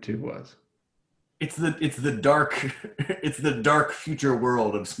Bandit 2 was. it's the dark it's the dark future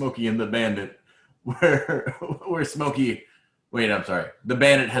world of Smokey and the Bandit, where Smokey, wait, I'm sorry, the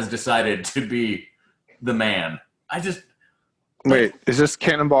Bandit has decided to be the man. I just Wait, is this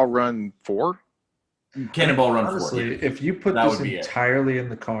Cannonball Run 4? Cannonball Run 4. Honestly, Yeah. if you put That this would be it. entirely in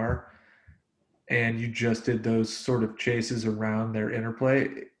the car and you just did those sort of chases around their interplay,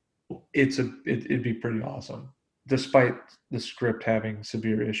 it'd be pretty awesome, despite the script having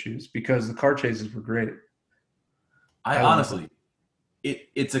severe issues, because the car chases were great. I I love honestly,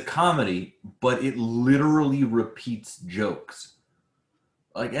 it's a comedy, but it literally repeats jokes.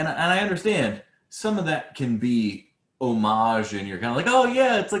 Like, and I understand some of that can be homage, and you're kind of like, oh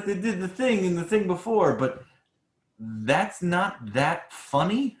yeah, it's like they did the thing and the thing before, but that's not that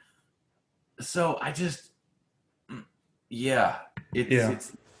funny. So I just, yeah,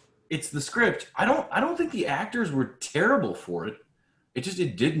 it's the script. I don't think the actors were terrible for it. It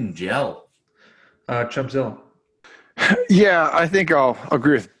didn't gel. Chumpzilla. Yeah, I think I'll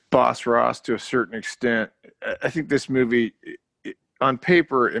agree with Boss Ross to a certain extent. I think this movie, on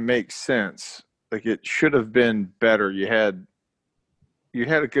paper, it makes sense. Like, it should have been better. You had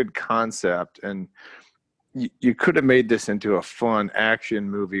a good concept, and you could have made this into a fun action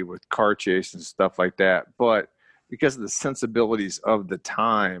movie with car chase and stuff like that. But because of the sensibilities of the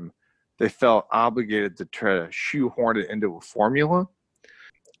time, they felt obligated to try to shoehorn it into a formula.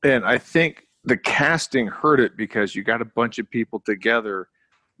 And I think the casting hurt it, because you got a bunch of people together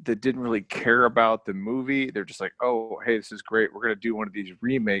that didn't really care about the movie. They're just like, oh, hey, this is great. We're going to do one of these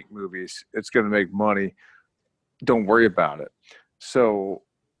remake movies. It's going to make money. Don't worry about it. So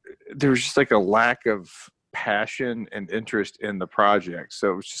there's just like a lack of passion and interest in the project.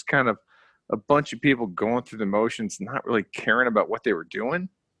 So it was just kind of a bunch of people going through the motions, not really caring about what they were doing.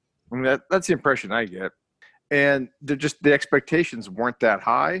 I mean, that's the impression I get. And the expectations weren't that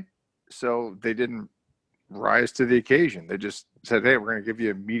high, so they didn't rise to the occasion. They just said, hey, we're going to give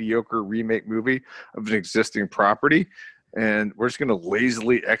you a mediocre remake movie of an existing property, and we're just going to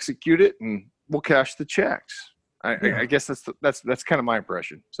lazily execute it, and we'll cash the checks. I guess that's kind of my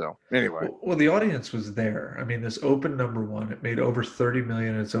impression. So anyway, Well, the audience was there. I mean, this opened number one. It made over 30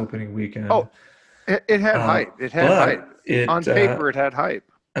 million in its opening weekend. Oh, it had hype. It had hype. On paper, it had hype.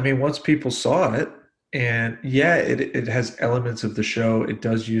 I mean, once people saw it, and yeah, it has elements of the show. It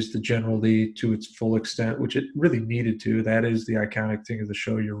does use the General Lee to its full extent, which it really needed to. That is the iconic thing of the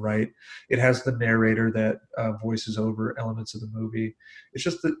show. You're right. It has the narrator that voices over elements of the movie. It's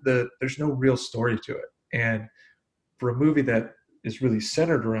just that there's no real story to it. And for a movie that is really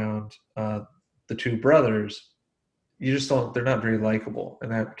centered around the two brothers, you just don't. They're not very likable,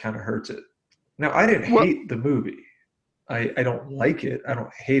 and that kind of hurts it. Now, I didn't hate the movie. I don't like it. I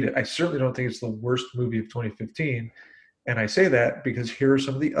don't hate it. I certainly don't think it's the worst movie of 2015. And I say that because here are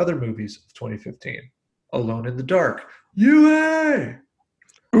some of the other movies of 2015. Alone in the Dark. UA!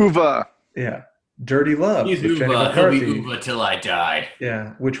 Uva. Yeah. Dirty Love. He's with Jenny Uva. McCarthy. He'll be Uva till I die.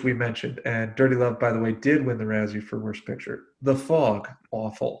 Yeah, which we mentioned. And Dirty Love, by the way, did win the Razzie for Worst Picture. The Fog.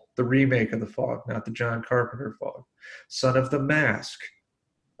 Awful. The remake of The Fog, not the John Carpenter Fog. Son of the Mask.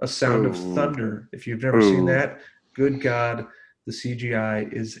 A Sound of Thunder. If you've never seen that, good God, the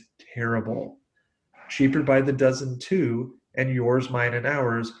CGI is terrible. Cheaper by the Dozen 2, and Yours, Mine, and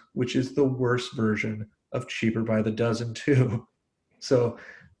Ours, which is the worst version of Cheaper by the Dozen 2. So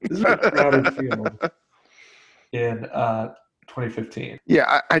this is a crowded field in 2015.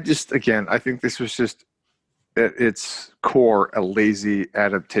 Yeah, I think this was just at its core a lazy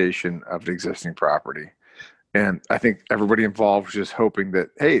adaptation of an existing property. And I think everybody involved was just hoping that,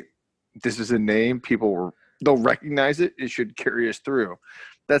 hey, this is a name they'll recognize it. It should carry us through.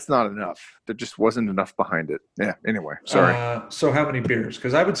 That's not enough. There just wasn't enough behind it. Yeah. Anyway, sorry. So how many beers?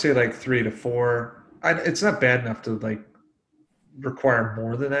 Because I would say like 3 to 4. It's not bad enough to like require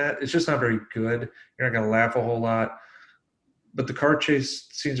more than that. It's just not very good. You're not going to laugh a whole lot. But the car chase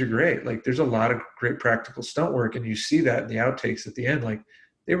scenes are great. Like there's a lot of great practical stunt work, and you see that in the outtakes at the end. Like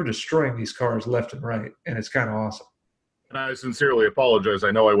they were destroying these cars left and right, and it's kind of awesome. And I sincerely apologize.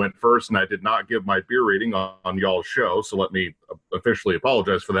 I know I went first and I did not give my beer rating on y'all's show, so let me officially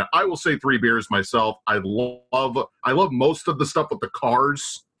apologize for that. I will say 3 beers myself. I love most of the stuff with the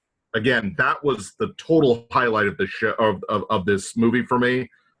cars. Again, that was the total highlight of the show of this movie for me.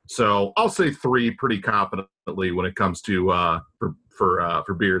 So I'll say 3 pretty confidently when it comes to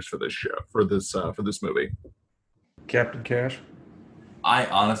for beers for this show for this movie. Captain Cash. I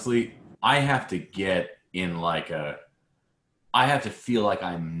have to get in like I have to feel like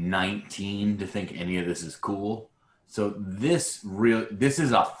I'm 19 to think any of this is cool. So this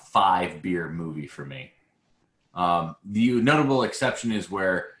is a 5 beer movie for me. The notable exception is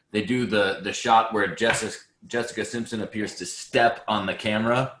where they do the shot where Jessica Simpson appears to step on the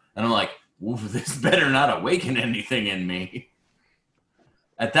camera, and I'm like, oof, this better not awaken anything in me.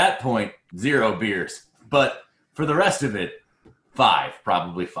 At that point, 0 beers. But for the rest of it, 5,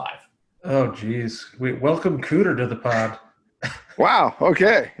 probably 5. Oh, geez. Welcome Cooter to the pod. Wow.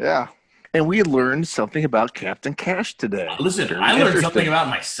 Okay. Yeah. And we learned something about Captain Cash today. Listen, Very I learned interesting. something about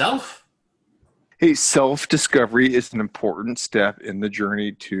myself. Hey, self-discovery is an important step in the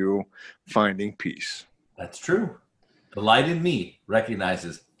journey to finding peace. That's true. The light in me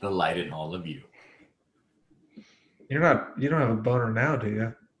recognizes the light in all of you. You don't have a boner now, do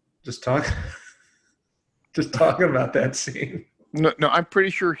you? Just talking about that scene. No, I'm pretty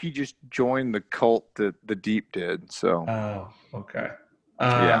sure he just joined the cult that the Deep did. So Oh, okay.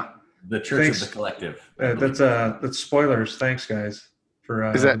 Yeah. The Church Thanks. of the Collective. That's spoilers. Thanks, guys, for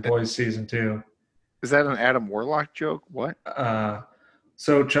Is that- The Boys season 2. is that an Adam Warlock joke? What?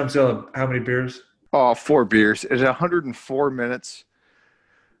 So Chumpzilla, how many beers? Oh, 4 beers. At 104 minutes,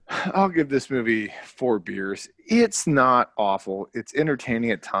 I'll give this movie 4 beers. It's not awful. It's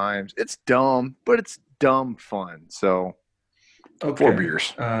entertaining at times. It's dumb, but it's dumb fun. So Okay. 4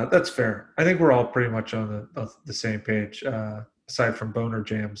 beers. That's fair. I think we're all pretty much on the same page, aside from Boner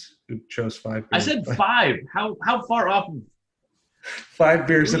Jams, who chose 5 I beers. said 5. How far off? 5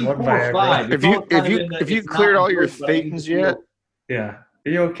 beers and 1 3, 4, Viagra. 5. If It's you- all kind if you- of in the- if you it's cleared not all your good, but I can thetans feel yet? it. Yeah. Are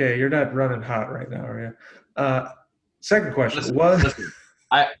you okay? You're not running hot right now, are you? Second question. Listen,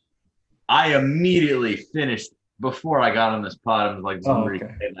 I immediately finished before I got on this pod. I was like, Oh, somebody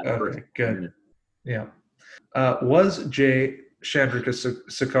okay. say that Okay, first good. minute. Yeah. Was Jay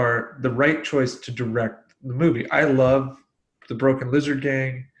Chandrika-Sakar the right choice to direct the movie? I love the Broken Lizard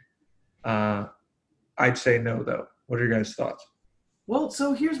Gang. I'd say no, though. What are your guys' thoughts? Well,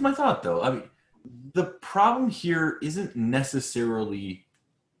 so here's my thought, though. I mean, the problem here isn't necessarily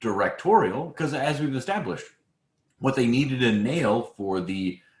directorial, because as we've established, what they needed to nail for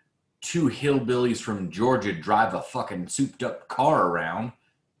the 2 hillbillies from Georgia drive a fucking souped-up car around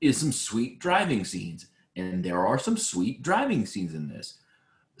is some sweet driving scenes. And there are some sweet driving scenes in this.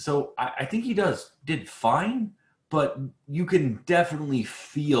 So I think he did fine, but you can definitely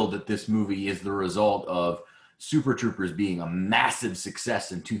feel that this movie is the result of Super Troopers being a massive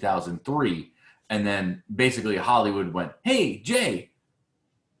success in 2003. And then basically Hollywood went, hey, Jay,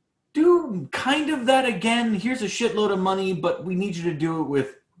 do kind of that again. Here's a shitload of money, but we need you to do it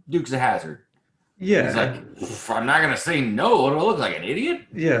with Dukes of Hazzard. Yeah. He's like, I'm not going to say no. Do I look like an idiot?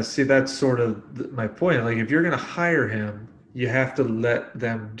 Yeah, see, that's sort of my point. Like, if you're going to hire him, you have to let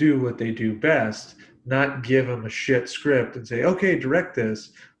them do what they do best, not give them a shit script and say, okay, direct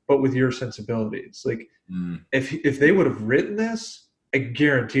this, but with your sensibilities. Like, if they would have written this, I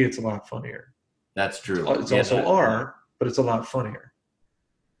guarantee it's a lot funnier. That's true. It's also R, but it's a lot funnier.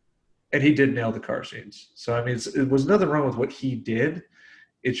 And he did nail the car scenes. So, I mean, it was nothing wrong with what he did.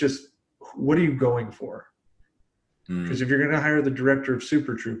 It's just, what are you going for? Because if you're going to hire the director of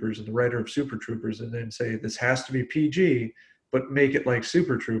Super Troopers and the writer of Super Troopers and then say this has to be PG, but make it like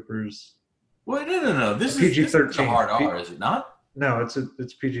Super Troopers. Well, no. This PG-13. is a hard R, is it not? No,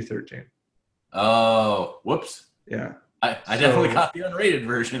 it's PG-13. Oh, whoops. Yeah. I definitely got the unrated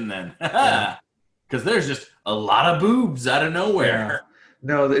version then. Because there's just a lot of boobs out of nowhere.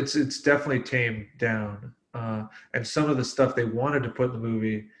 No, it's definitely tamed down. And some of the stuff they wanted to put in the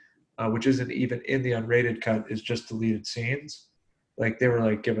movie, which isn't even in the unrated cut, is just deleted scenes. Like, they were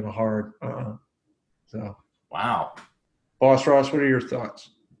like given a hard So, Wow. Boss Ross, what are your thoughts?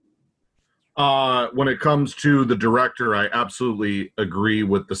 When it comes to the director, I absolutely agree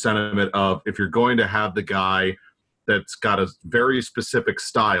with the sentiment of, if you're going to have the guy that's got a very specific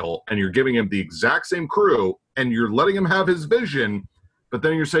style and you're giving him the exact same crew and you're letting him have his vision, but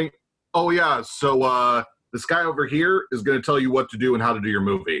then you're saying, oh yeah, so this guy over here is going to tell you what to do and how to do your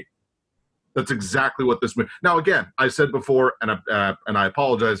movie. That's exactly what this movie. Now, again, I said before, and I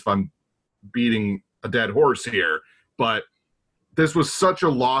apologize if I'm beating a dead horse here, but this was such a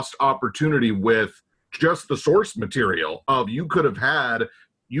lost opportunity with just the source material of you could have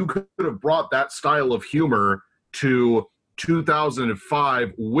brought that style of humor to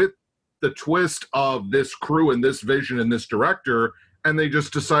 2005 with the twist of this crew and this vision and this director, and they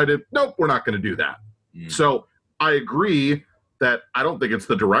just decided, nope, we're not going to do that. So I agree that I don't think it's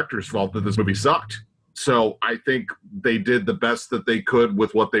the director's fault that this movie sucked. So I think they did the best that they could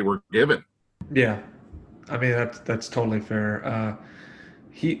with what they were given. Yeah, I mean that's totally fair.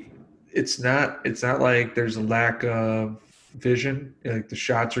 It's not like there's a lack of vision. Like, the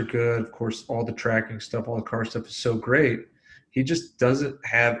shots are good. Of course, all the tracking stuff, all the car stuff is so great. He just doesn't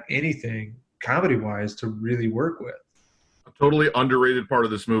have anything comedy wise to really work with. totally underrated part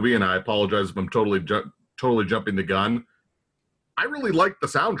of this movie, and I apologize if I'm totally jumping the gun. I really liked the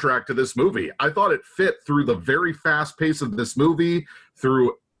soundtrack to this movie. I thought it fit through the very fast pace of this movie,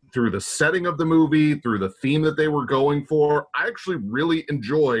 through the setting of the movie, through the theme that they were going for. I actually really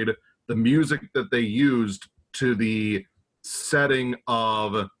enjoyed the music that they used to the setting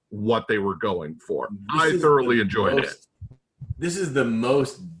of what they were going for. I thoroughly enjoyed it. This is the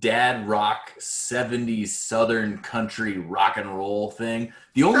most dad rock 70s Southern country rock and roll thing.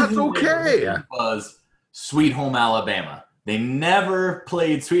 The only That's thing okay. was Sweet Home Alabama. They never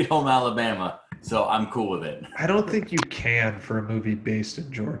played Sweet Home Alabama, so I'm cool with it. I don't think you can for a movie based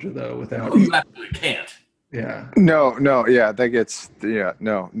in Georgia, though, without. Oh, you absolutely can't. Yeah. No, that gets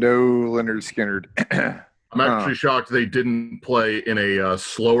no Leonard Skinner. I'm actually shocked they didn't play in a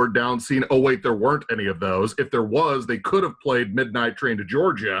slower down scene. Oh, wait, there weren't any of those. If there was, they could have played Midnight Train to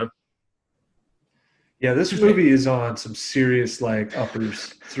Georgia. Yeah, this movie is on some serious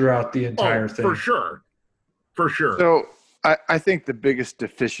uppers throughout the entire thing. For sure. So I think the biggest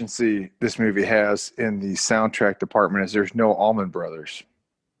deficiency this movie has in the soundtrack department is there's no Allman Brothers.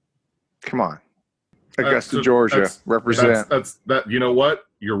 Come on. Augusta, Georgia, represent. That's that. You know what?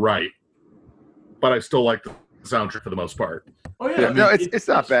 You're right. But I still like the soundtrack for the most part. Oh yeah, no, it's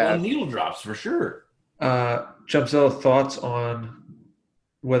not bad. Fun needle drops for sure. Jumpzilla, thoughts on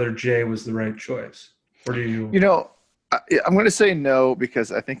whether Jay was the right choice, or do you? I'm going to say no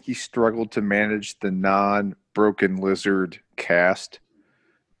because I think he struggled to manage the non-Broken Lizard cast.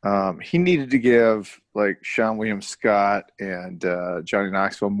 He needed to give Sean William Scott and Johnny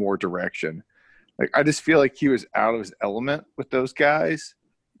Knoxville more direction. I just feel like he was out of his element with those guys.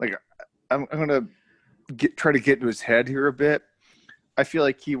 I'm going to try to get into his head here a bit. I feel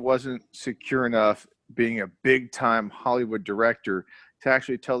like he wasn't secure enough being a big-time Hollywood director to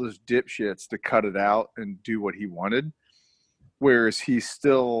actually tell those dipshits to cut it out and do what he wanted, whereas he's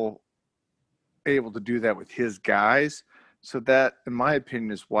still able to do that with his guys. So that, in my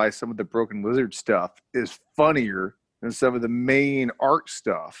opinion, is why some of the Broken Lizard stuff is funnier than some of the main arc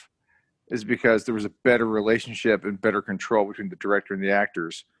stuff, is because there was a better relationship and better control between the director and the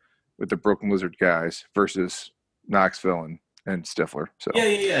actors with the Broken Lizard guys versus Knoxville and Stifler. So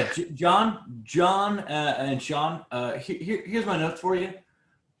yeah. John, and Sean. Here's my notes for you.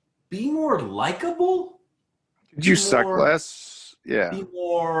 Be more likable. Did you suck less? Yeah. Be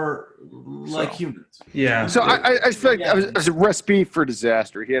more like humans. Yeah. So I feel like it was a recipe for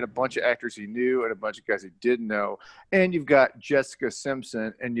disaster. He had a bunch of actors he knew and a bunch of guys he didn't know. And you've got Jessica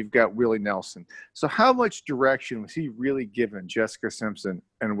Simpson and you've got Willie Nelson. So how much direction was he really given Jessica Simpson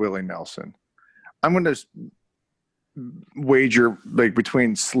and Willie Nelson? I'm going to wager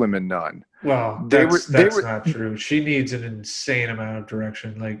between slim and none. Well, that's not true. She needs an insane amount of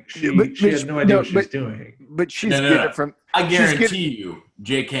direction. She had no idea what she's doing. But she's getting it from. I guarantee you,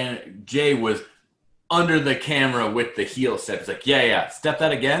 Jay was under the camera with the heel steps. Step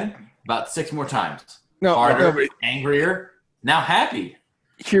that again about 6 more times. Harder, angrier, now happy.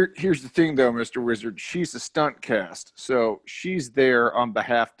 Here's the thing, though, Mr. Wizard. She's a stunt cast, so she's there on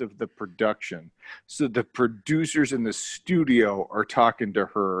behalf of the production. So the producers in the studio are talking to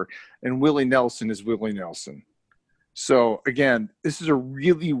her, and Willie Nelson is Willie Nelson. So, again, this is a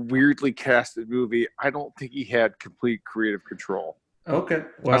really weirdly casted movie. I don't think he had complete creative control. Okay.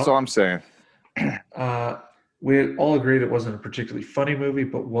 Well, that's all I'm saying. We all agreed it wasn't a particularly funny movie,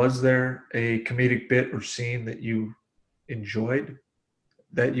 but was there a comedic bit or scene that you enjoyed?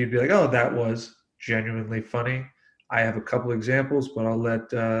 That you'd be like, oh, that was genuinely funny? I have a couple examples, but I'll let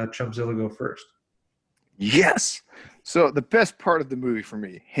Chumpzilla go first. Yes. So the best part of the movie for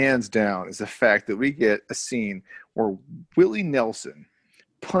me, hands down, is the fact that we get a scene where Willie Nelson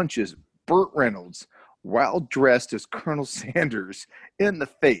punches Burt Reynolds while dressed as Colonel Sanders in the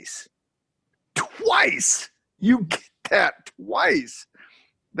face. Twice! You get that twice.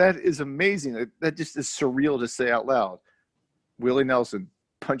 That is amazing. That just is surreal to say out loud. Willie Nelson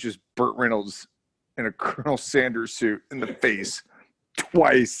punches Burt Reynolds in a Colonel Sanders suit in the face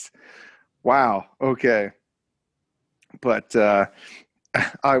twice. Wow. Okay. But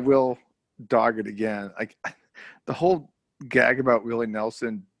I will dog it again. The whole gag about Willie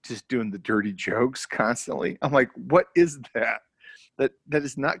Nelson just doing the dirty jokes constantly. I'm like, what is that? That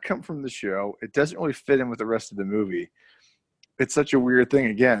does not come from the show. It doesn't really fit in with the rest of the movie. It's such a weird thing.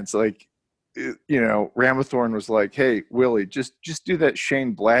 Again, it's like, Ramathorn was like, hey, Willie, just do that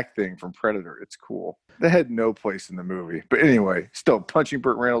Shane Black thing from Predator. It's cool. That had no place in the movie. But anyway, still punching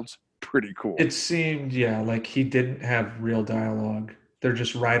Burt Reynolds, pretty cool. It seemed, like he didn't have real dialogue. They're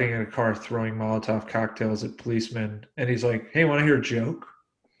just riding in a car throwing Molotov cocktails at policemen. And he's like, hey, want to hear a joke?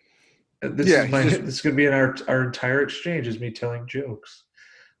 This Yeah, is he's my. just- This is going to be in our entire exchange is me telling jokes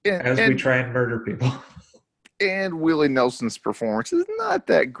And, as we and, try and murder people. and Willie Nelson's performance is not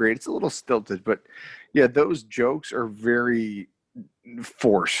that great. It's a little stilted, but yeah, those jokes are very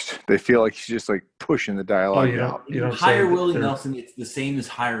forced. They feel like he's just like pushing the Oh, dialogue you out. don't. You don't hire say that Willie they're- Nelson, it's the same as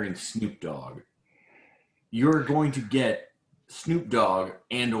hiring Snoop Dogg. You're going to get Snoop Dogg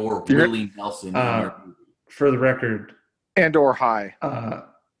and or You're- Willie Nelson in Uh, your movie. For the record, And or high.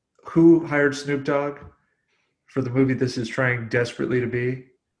 who hired Snoop Dogg for the movie this is trying desperately to be?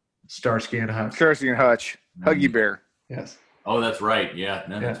 Starsky and Hutch. Starsky and Hutch. Huggy Bear. Yes. Oh, that's right. Yeah,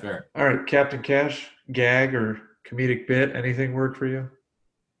 no, that's Yeah. fair. All right, Captain Cash, gag or comedic bit, anything work for you?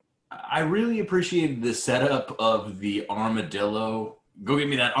 I really appreciated the setup of the armadillo. Go get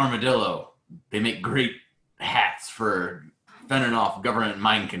me that armadillo. They make great hats for fending off government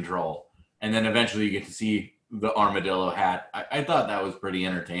mind control. And then eventually you get to see the armadillo hat. I thought that was pretty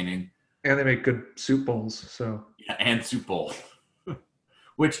entertaining. And they make good soup bowls, so Yeah, and soup bowl.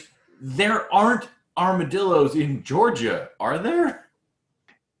 Which there aren't armadillos in Georgia, are there?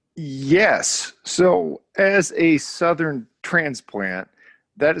 Yes. So, as a Southern transplant,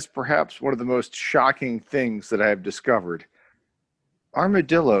 that is perhaps one of the most shocking things that I have discovered.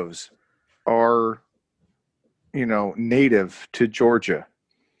 Armadillos are, native to Georgia.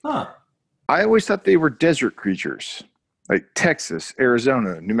 Huh. I always thought they were desert creatures, like Texas,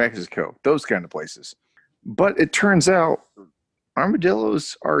 Arizona, New Mexico, those kind of places. But it turns out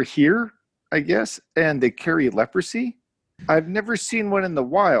armadillos are here, I guess, and they carry leprosy. I've never seen one in the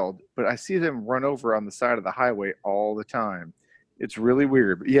wild, but I see them run over on the side of the highway all the time. It's really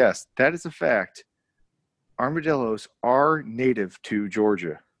weird. But yes, that is a fact. Armadillos are native to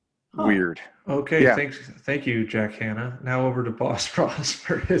Georgia. Huh. Weird. okay, Yeah. thank you, Jack Hanna. Now over to Boss Ross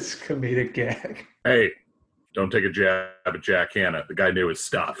for his comedic gag. Hey, don't take a jab at Jack Hanna. The guy knew his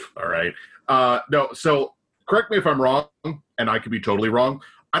stuff. All right. No, so correct me if I'm wrong, and I could be totally wrong.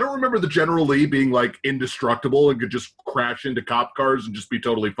 I don't remember the General Lee being like indestructible and could just crash into cop cars and just be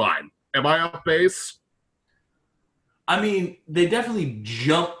totally fine. Am I off base? I mean, they definitely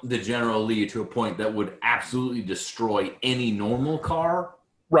jumped the General Lee to a point that would absolutely destroy any normal car.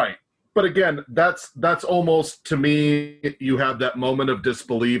 Right. But again, that's almost, to me, you have that moment of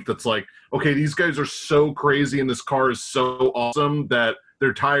disbelief that's like, okay, these guys are so crazy and this car is so awesome that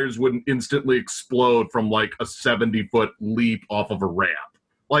their tires wouldn't instantly explode from like a 70-foot leap off of a ramp.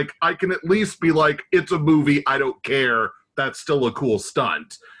 Like, I can at least be like, it's a movie, I don't care, that's still a cool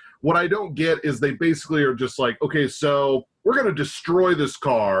stunt. What I don't get is they basically are just like, okay, so we're going to destroy this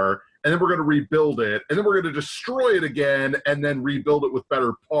car, and then we're going to rebuild it, and then we're going to destroy it again, and then rebuild it with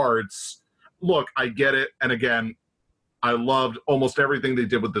better parts. Look, I get it. And again, I loved almost everything they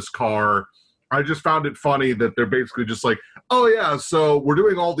did with this car. I just found it funny that they're basically just like, oh yeah, so we're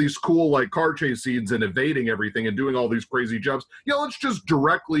doing all these cool like car chase scenes and evading everything and doing all these crazy jumps. Yeah, let's just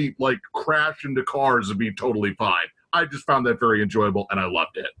directly like crash into cars and be totally fine. I just found that very enjoyable and I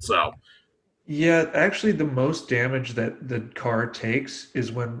loved it. So Yeah, actually, the most damage that the car takes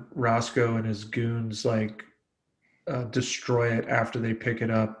is when Roscoe and his goons like destroy it after they pick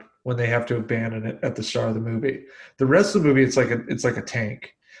it up when they have to abandon it at the start of the movie. The rest of the movie, it's like a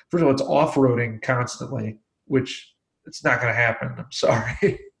tank. First of all, it's off-roading constantly, which it's not going to happen. I'm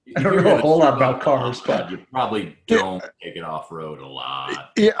sorry. I don't know a whole lot about cars, but you probably don't take it off road a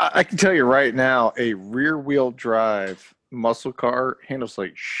lot. Yeah, I can tell you right now, a rear-wheel drive muscle car handles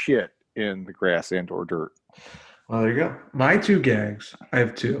like shit in the grass and or dirt. well, there you go. My two gags, I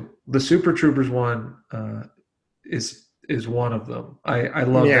have two. The Super Troopers one is one of them. I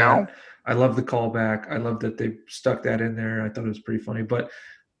love Meow. that. I love the callback. I love that they stuck that in there. I thought it was pretty funny. But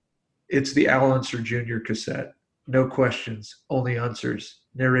it's the Al Unser Jr. cassette. No questions, only answers.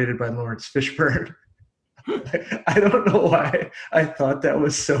 Narrated by Lawrence Fishburne. I don't know why I thought that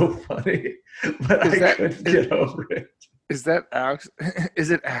was so funny, but couldn't get over it. Is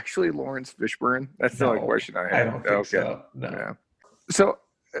it actually Lawrence Fishburne? That's the only No, question I have. I don't think so. No. Yeah. So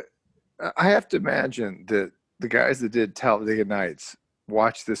I have to imagine that the guys that did Talladega Nights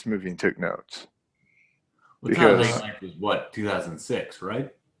watched this movie and took notes. Well, Because- Talladega Nights was what, 2006, right?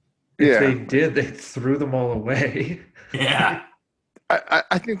 If Yeah. they did, they threw them all away. Yeah.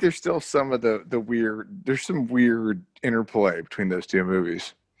 I think there's still some of the weird. There's some weird interplay between those two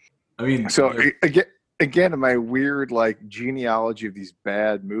movies. I mean, So again, in my weird like genealogy of these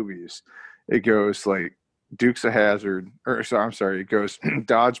bad movies, it goes like Dukes of Hazzard, it goes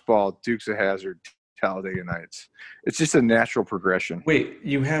Dodgeball, Dukes of Hazzard, Talladega Nights. It's just a natural progression. Wait,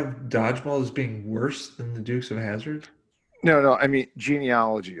 you have Dodgeball as being worse than the Dukes of Hazzard? No, I mean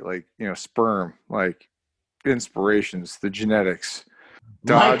genealogy, like sperm, like inspirations, the genetics.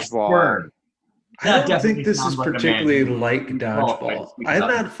 Dodgeball. I don't think this is particularly like Dodgeball. I'm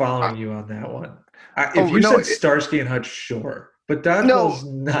not following you on that one. If you said Starsky and Hutch, sure. But Dodgeball's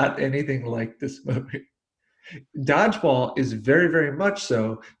not anything like this movie. Dodgeball is very, very much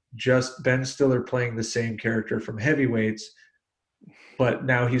so just Ben Stiller playing the same character from Heavyweights, but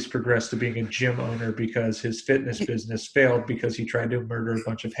now he's progressed to being a gym owner because his fitness business failed because he tried to murder a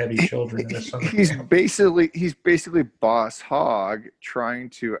bunch of heavy children in a summer camp. He's basically Boss Hogg trying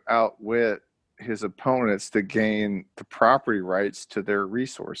to outwit his opponents to gain the property rights to their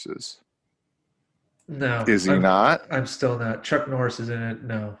resources. No. Is he not? I'm still not. Chuck Norris is in it.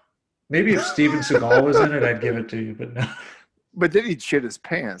 No. Maybe if Steven Seagal was in it, I'd give it to you, but no. But then he'd shit his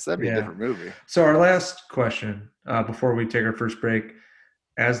pants. That'd be a different movie. So our last question, before we take our first break,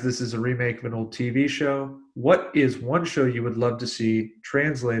 as this is a remake of an old TV show, what is one show you would love to see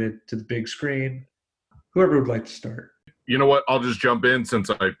translated to the big screen? Whoever would like to start. You know what? I'll just jump in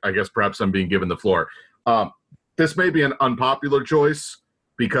since I guess perhaps I'm being given the floor. This may be an unpopular choice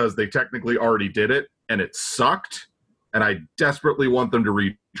because they technically already did it and it sucked. And I desperately want them to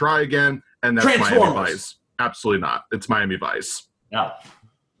retry again. And that's Miami Vice. Absolutely not. It's Miami Vice. No.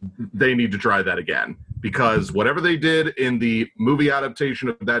 They need to try that again because whatever they did in the movie adaptation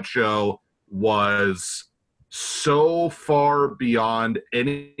of that show was so far beyond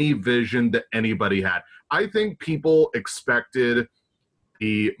any vision that anybody had. I think people expected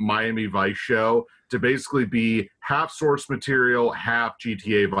the Miami Vice show to basically be half source material, half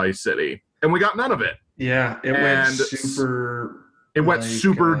GTA Vice City. And we got none of it. Yeah, it went super... It went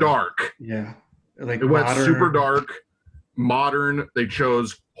super dark. Yeah. It went super dark, modern. They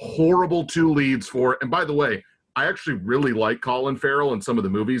chose horrible two leads for it. And by the way, I actually really like Colin Farrell in some of the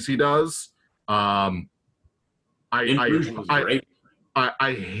movies he does. I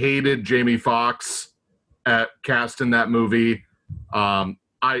hated Jamie Foxx cast in that movie. I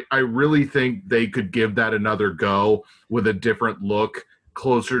really think they could give that another go with a different look,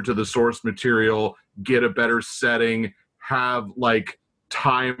 closer to the source material, get a better setting, have like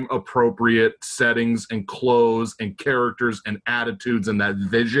time appropriate settings and clothes and characters and attitudes and that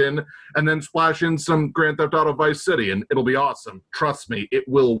vision, and then splash in some Grand Theft Auto Vice City and it'll be awesome. Trust me, it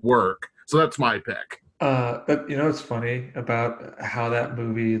will work. So that's my pick. But you know what's funny about how that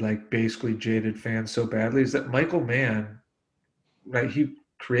movie like basically jaded fans so badly is that Michael Mann, right? He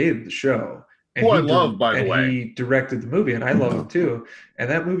created the show. And I love, by the way. He directed the movie, and I love him too. And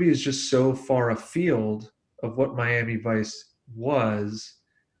that movie is just so far afield of what Miami Vice was.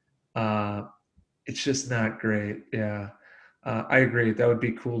 It's just not great. Yeah. I agree. That would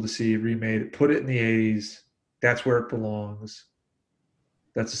be cool to see remade. Put it in the 80s. That's where it belongs.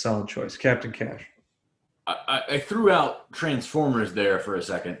 That's a solid choice. Captain Cash. I threw out Transformers there for a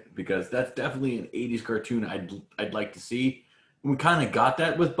second because that's definitely an 80s cartoon I'd like to see. We kind of got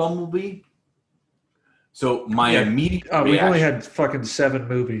that with Bumblebee. So my immediate reaction, we've only had fucking 7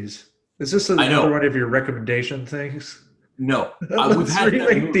 movies. Is this another one of your recommendation things? No. We've had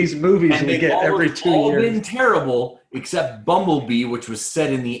remake these movies and we get every 2 years. All been terrible except Bumblebee, which was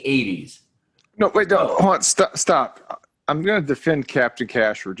set in the 80s. No, wait, no, hold on, stop. I'm going to defend Captain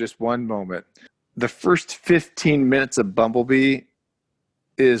Cash for just one moment. The first 15 minutes of Bumblebee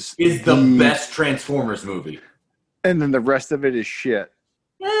is the best Transformers movie. And then the rest of it is shit.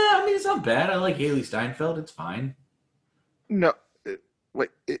 Yeah, I mean, it's not bad. I like Haley Steinfeld. It's fine. No,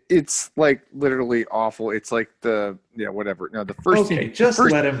 it's like literally awful. It's like whatever. No, the first. Okay,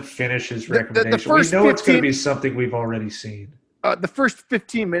 let him finish his recommendation. We know it's going to be something we've already seen. The first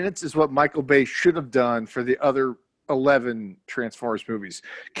 15 minutes is what Michael Bay should have done for the other 11 Transformers movies.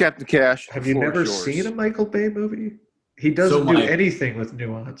 Captain Cash. Have you never seen a Michael Bay movie? He doesn't do anything with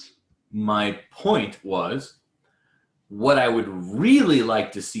nuance. My point was, what I would really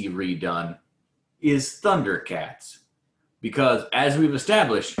like to see redone is Thundercats. Because as we've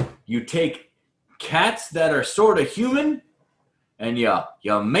established, you take cats that are sort of human and you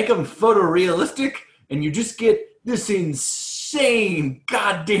make them photorealistic and you just get this insane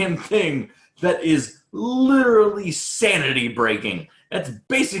goddamn thing that is literally sanity breaking. That's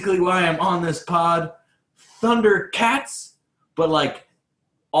basically why I'm on this pod. Thundercats, but like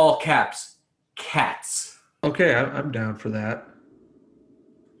all caps, cats. Okay, I'm down for that.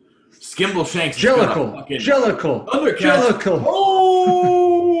 Skimbleshanks. Jellicle. Oh!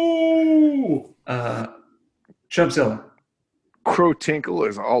 Chumpzilla. Crow Tinkle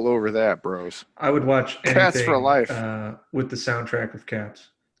is all over that, bros. I would watch anything Cats for life with the soundtrack of Cats.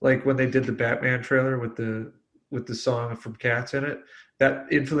 Like when they did the Batman trailer with the song from Cats in it, that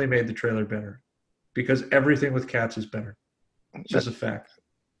infinitely made the trailer better because everything with Cats is better. It's just a fact.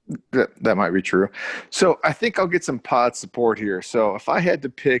 That might be true. So I think I'll get some pod support here. So if I had to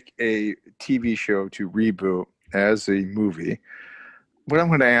pick a TV show to reboot as a movie, what I'm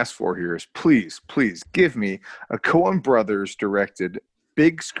going to ask for here is please give me a Coen Brothers directed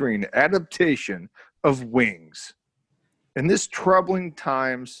big screen adaptation of Wings. In this troubling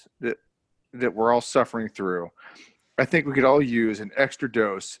times that we're all suffering through, I think we could all use an extra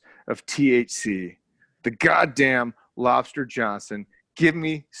dose of THC. The goddamn Lobster Johnson. Give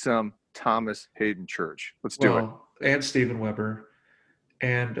me some Thomas Hayden Church. Let's do it. And Steven Weber.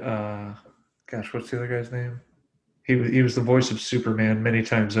 And, what's the other guy's name? He was the voice of Superman many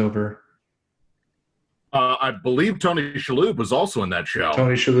times over. I believe Tony Shalhoub was also in that show.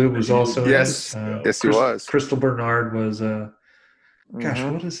 Tony Shalhoub was also yes. in it. Yes, he was. Crystal Bernard was,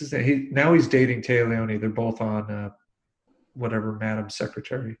 what is his name? Now he's dating Téa Leoni. They're both on whatever, Madam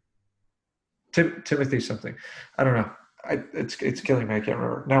Secretary. Timothy something. I don't know. It's killing me. I can't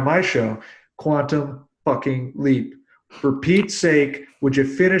remember. Now my show, Quantum fucking Leap. For Pete's sake, would you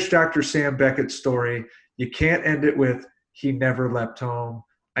finish Dr. Sam Beckett's story? You can't end it with he never left home.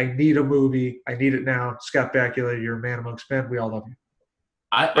 I need a movie. I need it now. Scott Bakula, you're a man amongst men. We all love you.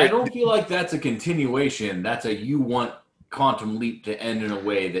 I don't feel like that's a continuation. That's you want Quantum Leap to end in a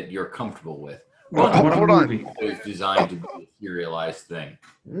way that you're comfortable with. Hold on. It was designed to be a serialized thing.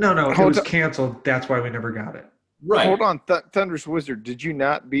 No, it was canceled. That's why we never got it. Right. Hold on, Thunder's Wizard. Did you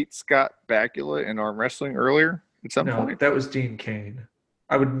not beat Scott Bakula in arm wrestling earlier at some point? That was Dean Cain.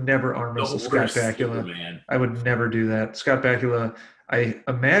 I would never arm wrestle Scott Bakula. Man. I would never do that. Scott Bakula, I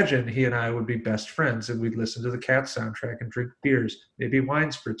imagine he and I would be best friends and we'd listen to the Cats soundtrack and drink beers, maybe wine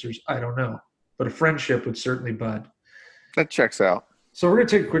spritzers. I don't know. But a friendship would certainly bud. That checks out. So we're going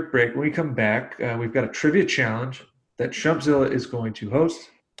to take a quick break. When we come back, we've got a trivia challenge that Shumpzilla is going to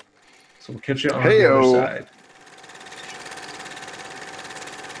host. So we'll catch you on the other side.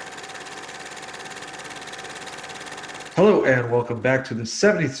 Hello and welcome back to the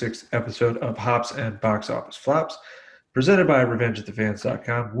 76th episode of Hops and Box Office Flops, presented by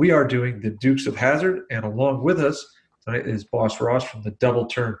RevengeOfTheFans.com. We are doing the Dukes of Hazzard, and along with us tonight is Boss Ross from the Double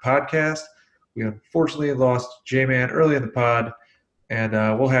Turn podcast. We unfortunately lost J-Man early in the pod, and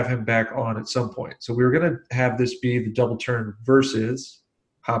we'll have him back on at some point. So we were going to have this be the Double Turn versus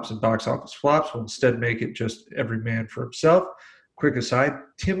Hops and Box Office Flops. We'll instead make it just every man for himself. Quick aside,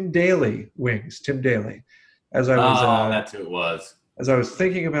 Tim Daly wings. Tim Daly. As I was, that's who it was. As I was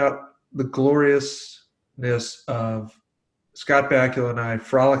thinking about the gloriousness of Scott Bakula and I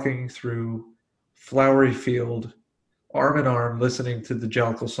frolicking through Flowery Field, arm in arm, listening to the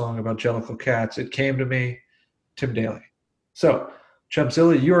Jellicle song about Jellicle cats, it came to me, Tim Daly. So,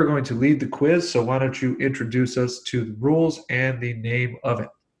 Chumpzilla, you are going to lead the quiz, so why don't you introduce us to the rules and the name of it?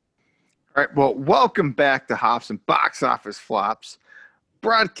 All right, well, welcome back to Hops and Box Office Flops.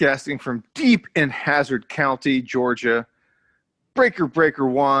 Broadcasting from deep in Hazard County, Georgia. Breaker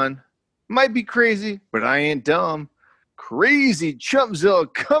 1. Might be crazy, but I ain't dumb. Crazy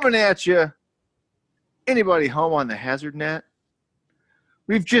Chumpzilla coming at you. Anybody home on the Hazard Net?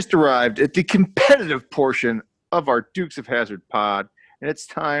 We've just arrived at the competitive portion of our Dukes of Hazzard pod, and it's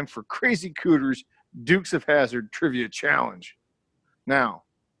time for Crazy Cooter's Dukes of Hazzard Trivia Challenge. Now,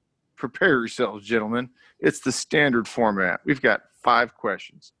 prepare yourselves, gentlemen. It's the standard format. We've got 5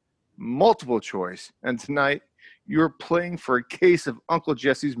 questions, multiple choice, and tonight you're playing for a case of Uncle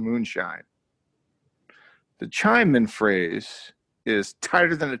Jesse's moonshine. The chime-in phrase is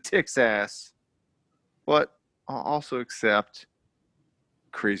tighter than a tick's ass, but I'll also accept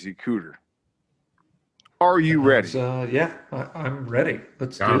Crazy Cooter. Are you ready? Yeah, I'm ready.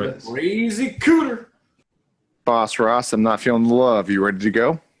 Let's do this. Crazy Cooter. Boss Ross, I'm not feeling the love. You ready to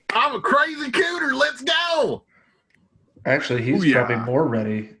go? I'm a Crazy Cooter. Let's go. Actually, he's probably more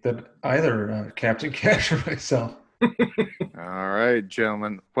ready than either Captain Cash or myself. All right,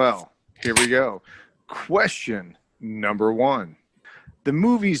 gentlemen. Well, here we go. Question number 1. The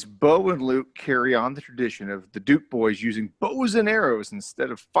movies Bo and Luke carry on the tradition of the Duke boys using bows and arrows instead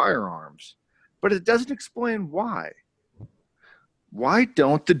of firearms, but it doesn't explain why. Why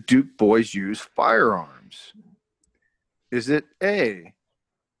don't the Duke boys use firearms? Is it A,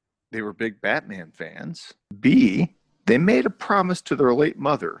 they were big Batman fans? B, they made a promise to their late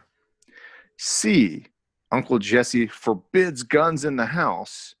mother? C, Uncle Jesse forbids guns in the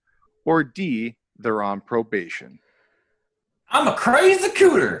house? Or D, they're on probation? I'm a Crazy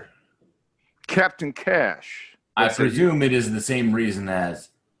Cooter. Captain Cash. I presume it is the same reason as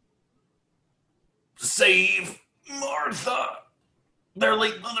save Martha. Their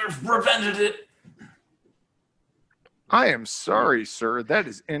late mother prevented it. I am sorry, sir. That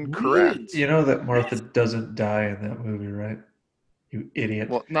is incorrect. You know that Martha doesn't die in that movie, right? You idiot.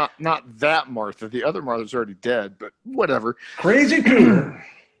 Well, not that Martha. The other Martha's already dead, but whatever. Crazy Cooter.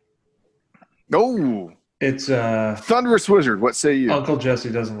 Oh, It's Thunderous Wizard. What say you? Uncle Jesse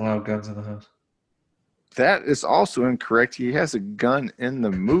doesn't allow guns in the house. That is also incorrect. He has a gun in the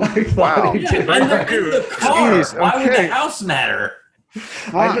I movie. thought Wow. he did. Yeah, and they're in the car. Jeez, Why would okay. the house matter?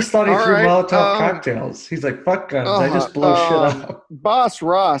 I just thought he All threw right, Molotov cocktails. He's like, fuck guns. I just blow shit up. Boss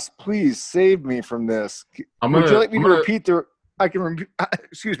Ross, please save me from this. I'm Would gonna, you like me I'm to gonna- repeat the? I can.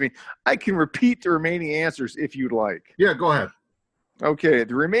 Excuse me. I can repeat the remaining answers if you'd like. Yeah, go ahead. Okay.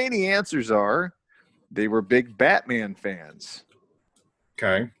 The remaining answers are: they were big Batman fans,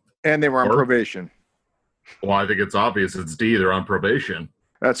 Okay. and they were on Or- probation. Well, I think it's obvious. It's D. They're on probation.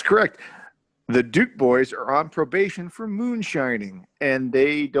 That's correct. The Duke boys are on probation for moonshining, and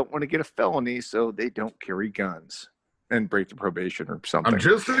they don't want to get a felony, so they don't carry guns and break the probation or something. I'm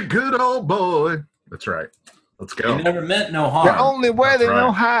just a good old boy. That's right. Let's go. You never meant no The harm. only way That's they know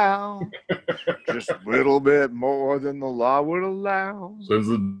right. how. Just a little bit more than the law would allow. Since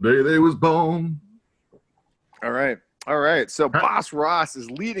the day they was born. All right. All right. So Boss Ross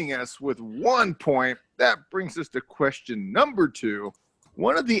is leading us with 1 point. That brings us to question number 2.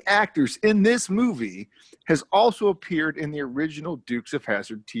 One of the actors in this movie has also appeared in the original Dukes of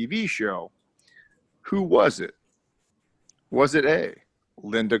Hazzard TV show. Who was it? Was it A,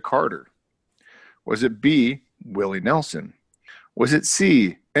 Linda Carter? Was it B, Willie Nelson? Was it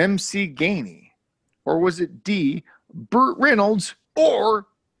C, MC Gainey? Or was it D, Burt Reynolds? Or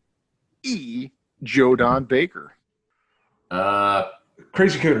E, Joe Don Baker?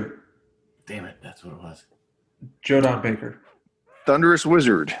 Crazy Cooter. Damn it, that's what it was. Joe Don Baker. Thunderous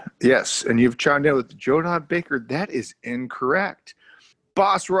Wizard. Yes, and you've chimed in with Joe Don Baker. That is incorrect.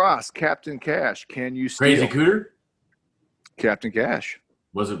 Boss Ross, Captain Cash, can you steal? Crazy Cooter? Captain Cash.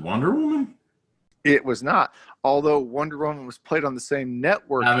 Was it Wonder Woman? It was not. Although Wonder Woman was played on the same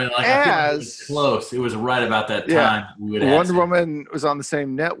network I mean, like, I feel like it was as close. It was right about that time. Yeah. We would have Wonder to- Woman was on the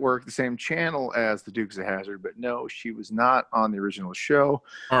same network, the same channel as the Dukes of Hazzard, but no, she was not on the original show.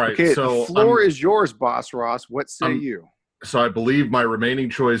 All right. Okay, so the floor is yours, Boss Ross. What say you? So I believe my remaining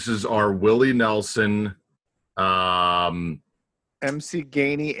choices are Willie Nelson. I'm MC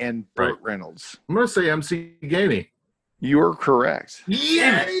Gainey and Burt Right. Reynolds. going to say MC Gainey. You're correct.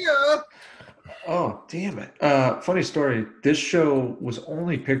 Yeah. Oh, damn it. Funny story. This show was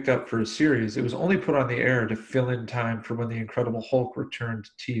only picked up for a series. It was only put on the air to fill in time for when The Incredible Hulk returned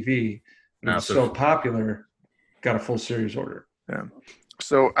to TV. It was Massive. so popular, got a full series order. Yeah.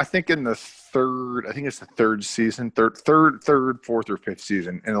 So I think in the third, I think it's the third season, third, fourth, or fifth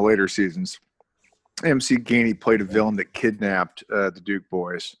season, in the later seasons, MC Gainey played a villain that kidnapped the Duke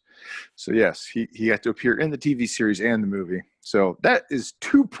boys. So yes, he had to appear in the TV series and the movie. So that is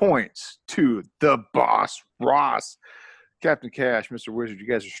 2 points to the Boss Ross. Captain Cash, Mr. Wizard, you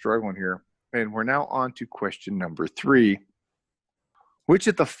guys are struggling here. And we're now on to question number 3. Which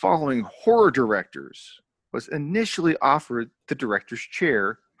of the following horror directors was initially offered the director's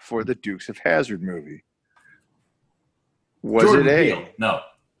chair for the Dukes of Hazzard movie? Was Jordan it A? Peele. No,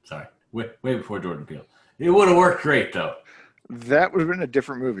 sorry. Way before Jordan Peele. It would have worked great, though. That would have been a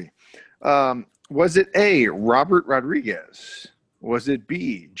different movie. Was it A, Robert Rodriguez? Was it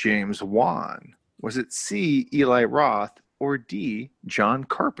B, James Wan? Was it C, Eli Roth? Or D, John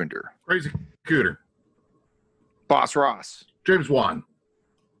Carpenter? Crazy Cooter. Boss Ross, James Wan.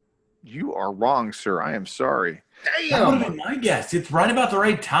 you are wrong, sir. I am sorry. That would have been my guess. It's right about the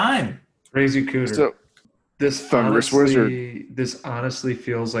right time. Crazy Cooter. So, this Thunderous This honestly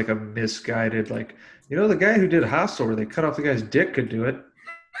feels like a misguided, like, you know, the guy who did Hostel where they cut off the guy's dick could do it.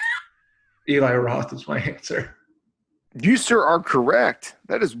 Eli Roth is my answer. you, sir, are correct.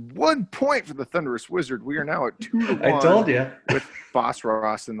 That is 1 point for the Thunderous Wizard. We are now at 2-1. I told you. With Boss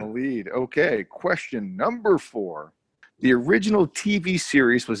Ross in the lead. Okay, question number 4. The original TV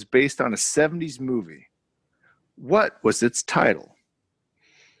series was based on a 70s movie. What was its title?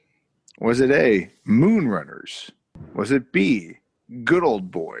 Was it A, Moonrunners? Was it B, Good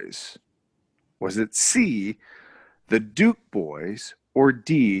Old Boys? Was it C, The Duke Boys? Or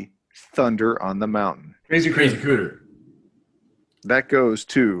D, Thunder on the Mountain? Crazy Crazy Cooter. Cooter. That goes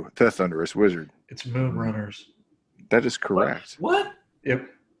to the Thunderous Wizard. It's Moonrunners. That is correct. What? Yep.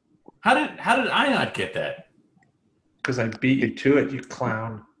 How did I not get that? Because I beat you to it, you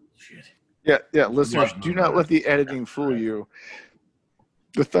clown. Shit. Yeah, listeners, What? do not let the editing fool you.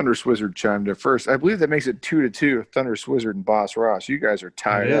 The Thunderous Wizard chimed in first. I believe that makes it 2-2. Thunderous Wizard and Boss Ross. You guys are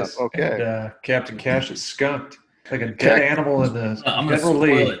tied It up. is. Okay. And, Captain Cash is skunked. Like a dead Cap- animal in the I'm going to Federal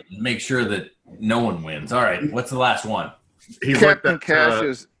spoil League. it and make sure that no one wins. All right, what's the last one? He's Captain like that. Cash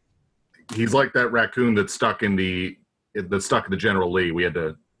is He's like that raccoon that's stuck in the that's stuck in the General Lee. We had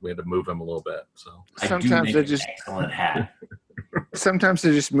to move him a little bit. So sometimes they just excellent hat. sometimes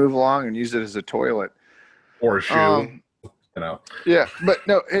they just move along and use it as a toilet or a shoe. Yeah, but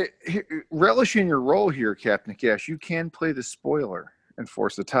no, relish in your role here, Captain Cash. You can play the spoiler and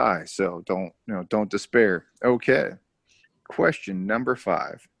force a tie, so don't despair. Okay, question number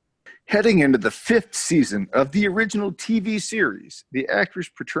 5. Heading into the 5th season of the original TV series, the actors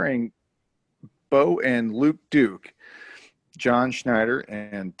portraying Bo and Luke Duke, John Schneider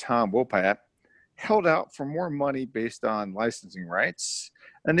and Tom Wopat, held out for more money based on licensing rights,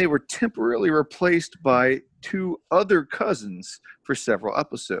 and they were temporarily replaced by 2 other cousins for several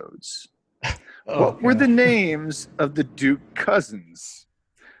episodes. What were the names of the Duke cousins?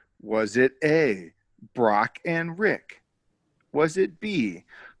 Was it A, Brock and Rick? Was it B,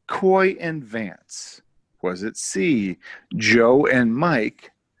 Coy and Vance? Was it C, Joe and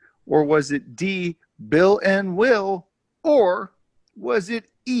Mike? Or was it D, Bill and Will? Or was it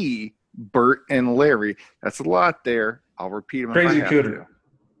E, Bert and Larry? That's a lot there. I'll repeat them. Crazy if I have Cooter. to.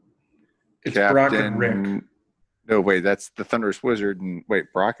 It's Brock and Rick. No, wait, that's the Thunderous Wizard. And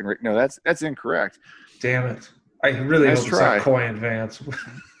wait, Brock and Rick. No, that's incorrect. Damn it. I really Nice hope try. it's not Coy and Vance.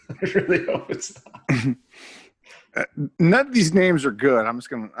 I really hope it's not. None of these names are good. I'm just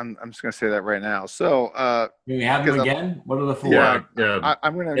gonna say that right now. So Can we have them because again? What are the 4? Yeah.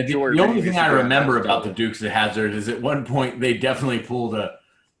 I'm gonna The enjoy. only reading thing these I again. remember about the Dukes of Hazzard is at one point they definitely pulled a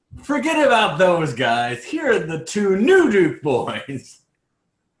forget about those guys. Here are the 2 new Duke boys.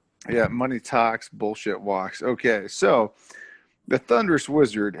 Yeah, money talks, bullshit walks. Okay, so the Thunderous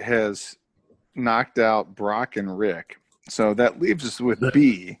Wizard has knocked out Brock and Rick. So that leaves us with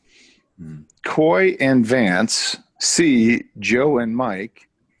B, Coy and Vance, C, Joe and Mike,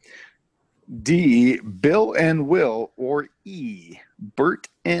 D, Bill and Will, or E, Bert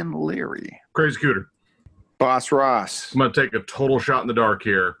and Larry. Crazy Cooter. Boss Ross. I'm going to take a total shot in the dark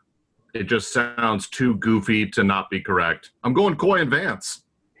here. It just sounds too goofy to not be correct. I'm going Coy and Vance.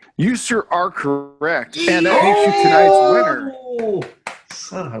 You, sir, are correct. And that makes you tonight's winner.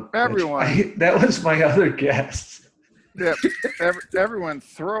 Son of a bitch. Everyone. That was my other guess. Yeah, everyone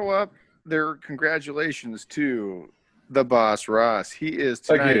throw up their congratulations to the Boss Ross. He is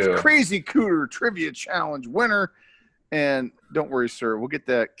Thank tonight's you. Crazy Cooter Trivia Challenge winner. And don't worry, sir, we'll get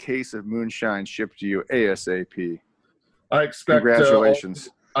that case of moonshine shipped to you ASAP. I expect. Congratulations.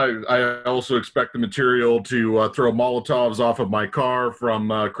 I also expect the material to throw Molotovs off of my car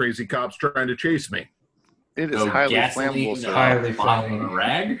from crazy cops trying to chase me. It is So highly gasoline, flammable, sir. Highly bottle flammable. and a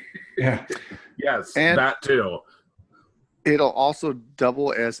rag. Yeah. Yes, And- that too. It'll also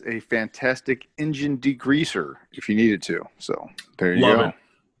double as a fantastic engine degreaser if you needed to. So there you Love go. it.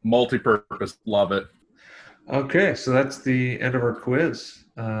 Multi-purpose. Love it. Okay, so that's the end of our quiz.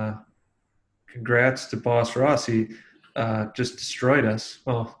 Congrats to Boss Ross. He just destroyed us.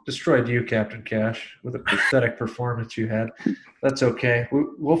 Well, destroyed you, Captain Cash, with a pathetic performance you had. That's okay.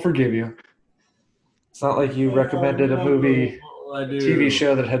 We'll forgive you. It's not like you recommended a movie, TV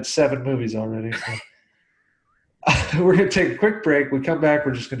show that had 7 movies already. So. We're going to take a quick break. We come back.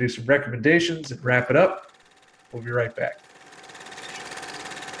 We're just going to do some recommendations and wrap it up. We'll be right back.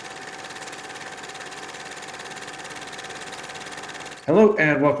 Hello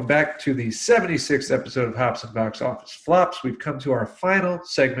and welcome back to the 76th episode of Hops and Box Office Flops. We've come to our final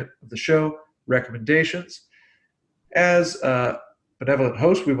segment of the show, recommendations. As a benevolent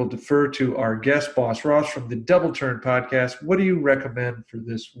host, we will defer to our guest, Boss Ross, from the Double Turn podcast. What do you recommend for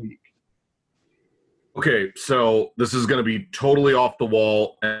this week? Okay, so this is going to be totally off the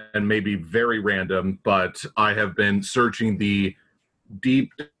wall and maybe very random, but I have been searching the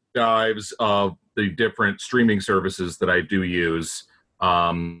deep dives of the different streaming services that I do use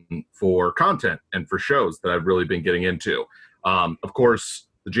for content and for shows that I've really been getting into. Of course,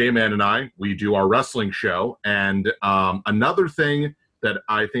 the J-Man and I, we do our wrestling show, and another thing that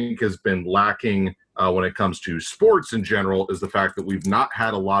I think has been lacking when it comes to sports in general is the fact that we've not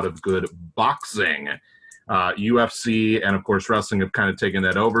had a lot of good boxing. UFC and, of course, wrestling have kind of taken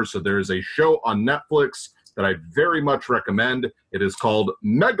that over. So there is a show on Netflix that I very much recommend. It is called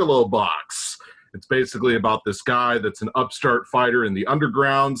Megalobox. It's basically about this guy that's an upstart fighter in the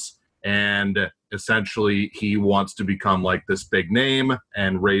undergrounds, and essentially he wants to become like this big name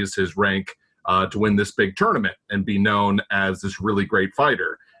and raise his rank to win this big tournament and be known as this really great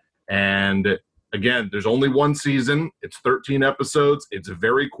fighter. And again, there's only one season. It's 13 episodes. It's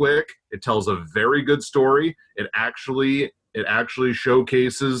very quick. It tells a very good story. It actually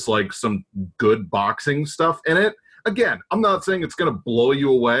showcases like some good boxing stuff in it. Again, I'm not saying it's going to blow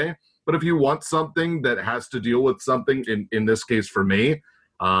you away, but if you want something that has to deal with something, in this case for me,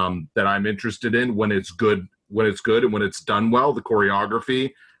 that I'm interested in when it's good when it's good and when it's done well, the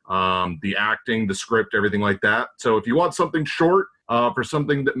choreography, the acting, the script, everything like that. So if you want something short for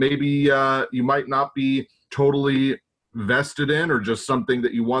something that maybe you might not be totally vested in, or just something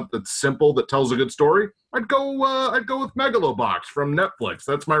that you want that's simple, that tells a good story, I'd go with Megalobox from Netflix.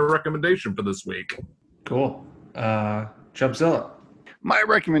 That's my recommendation for this week. Cool. Jumpzilla. My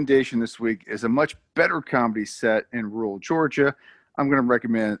recommendation this week is a much better comedy set in rural Georgia. I'm going to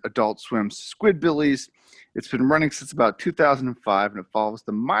recommend Adult Swim's Squidbillies. It's been running since about 2005, and it follows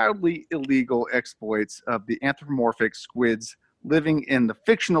the mildly illegal exploits of the anthropomorphic squids living in the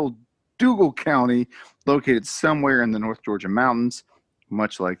fictional Dougal County, located somewhere in the North Georgia mountains,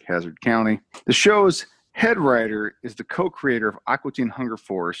 much like Hazard County. The show's head writer is the co-creator of Aqua Teen Hunger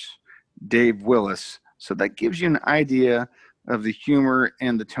Force, Dave Willis. So that gives you an idea of the humor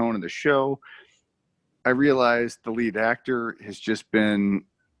and the tone of the show. I realize the lead actor has just been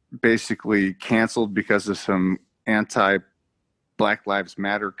basically canceled because of some anti-Black Lives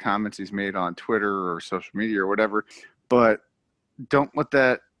Matter comments he's made on Twitter or social media or whatever. But don't let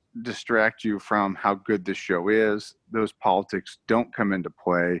that distract you from how good this show is. Those politics don't come into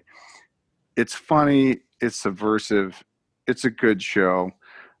play. It's funny. It's subversive. It's a good show.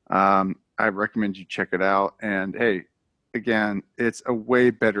 I recommend you check it out. And hey, again, it's a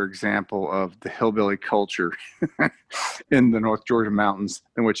way better example of the hillbilly culture in the North Georgia mountains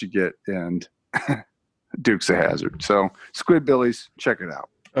than what you get in Dukes of Hazzard. So Squidbillies, check it out.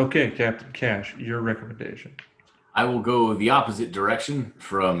 Okay, Captain Cash, your recommendation. I will go the opposite direction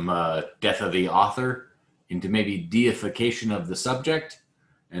from death of the author into maybe deification of the subject.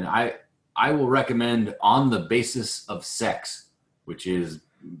 And I will recommend On the Basis of Sex, which is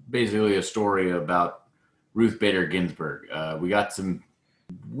basically a story about Ruth Bader Ginsburg. We got some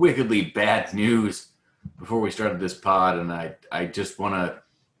wickedly bad news before we started this pod, and I just want to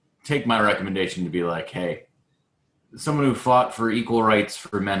take my recommendation to be like, hey, someone who fought for equal rights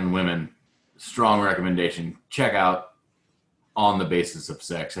for men and women, strong recommendation. Check out On the Basis of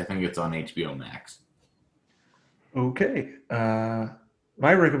Sex. I think it's on HBO Max. Okay.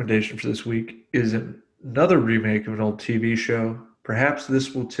 My recommendation for this week is another remake of an old TV show. Perhaps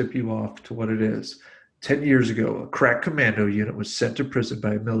this will tip you off to what it is. 10 years ago, a crack commando unit was sent to prison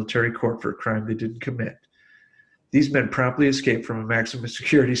by a military court for a crime they didn't commit. These men promptly escaped from a maximum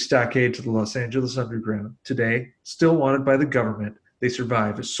security stockade to the Los Angeles underground. Today, still wanted by the government, they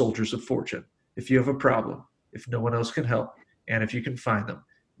survive as soldiers of fortune. If you have a problem, if no one else can help, and if you can find them,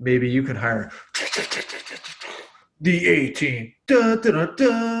 maybe you can hire the A-Team. Da, da, da,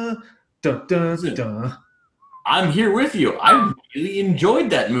 da, da, da, da. I'm here with you. I really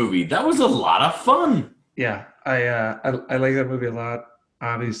enjoyed that movie. That was a lot of fun. Yeah, I like that movie a lot.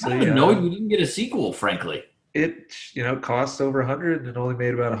 Obviously, I didn't know you didn't get a sequel. Frankly, it costs over 100 and only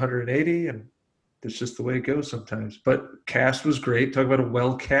made about 180, and that's just the way it goes sometimes. But cast was great. Talk about a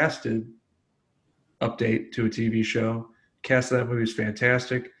well-casted update to a TV show. Cast of that movie is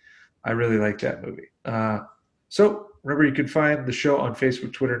fantastic. I really like that movie. So remember, you can find the show on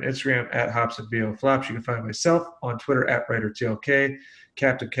Facebook, Twitter, and Instagram at HobsonBOFlops. You can find myself on Twitter at WriterTLK,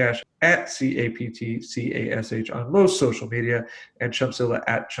 Captain Cash at CaptCash on most social media, and Chumpzilla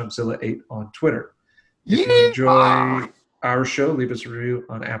at Chumpzilla8 on Twitter. If you enjoy our show, leave us a review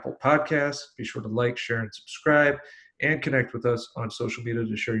on Apple Podcasts. Be sure to like, share, and subscribe, and connect with us on social media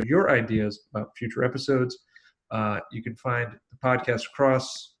to share your ideas about future episodes. You can find the podcast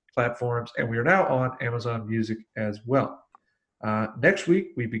across platforms, and we are now on Amazon Music as well. Next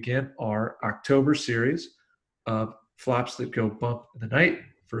week, we begin our October series of flops that go bump in the night.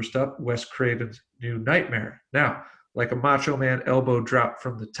 First up, Wes Craven's New Nightmare. Now, like a Macho Man elbow drop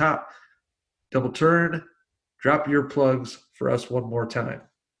from the top, Double Turn, drop your plugs for us one more time.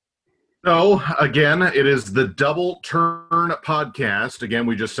 No, again, it is the Double Turn podcast. Again,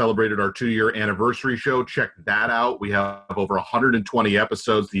 we just celebrated our 2-year anniversary show. Check that out. We have over 120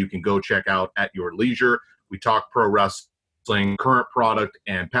 episodes that you can go check out at your leisure. We talk pro wrestling, current product,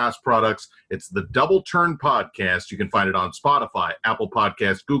 and past products. It's the Double Turn podcast. You can find it on Spotify, Apple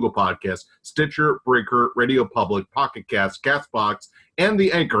Podcasts, Google Podcasts, Stitcher, Breaker, Radio Public, Pocket Cast, Castbox, and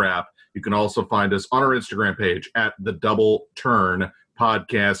the Anchor app. You can also find us on our Instagram page at the Double Turn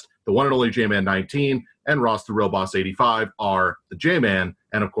podcast. The one and only J-Man19 and Ross the Real Boss 85 are the J-Man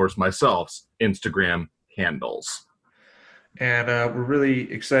and, of course, myself's Instagram handles. And we're really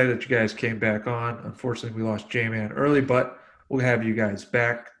excited that you guys came back on. Unfortunately, we lost J-Man early, but we'll have you guys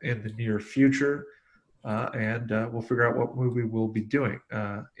back in the near future, and we'll figure out what movie we'll be doing.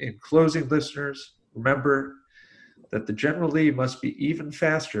 In closing, listeners, remember that the General Lee must be even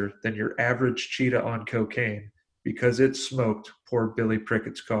faster than your average cheetah on cocaine, because it smoked poor Billy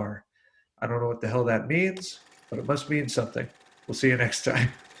Prickett's car. I don't know what the hell that means, but it must mean something. We'll see you next time.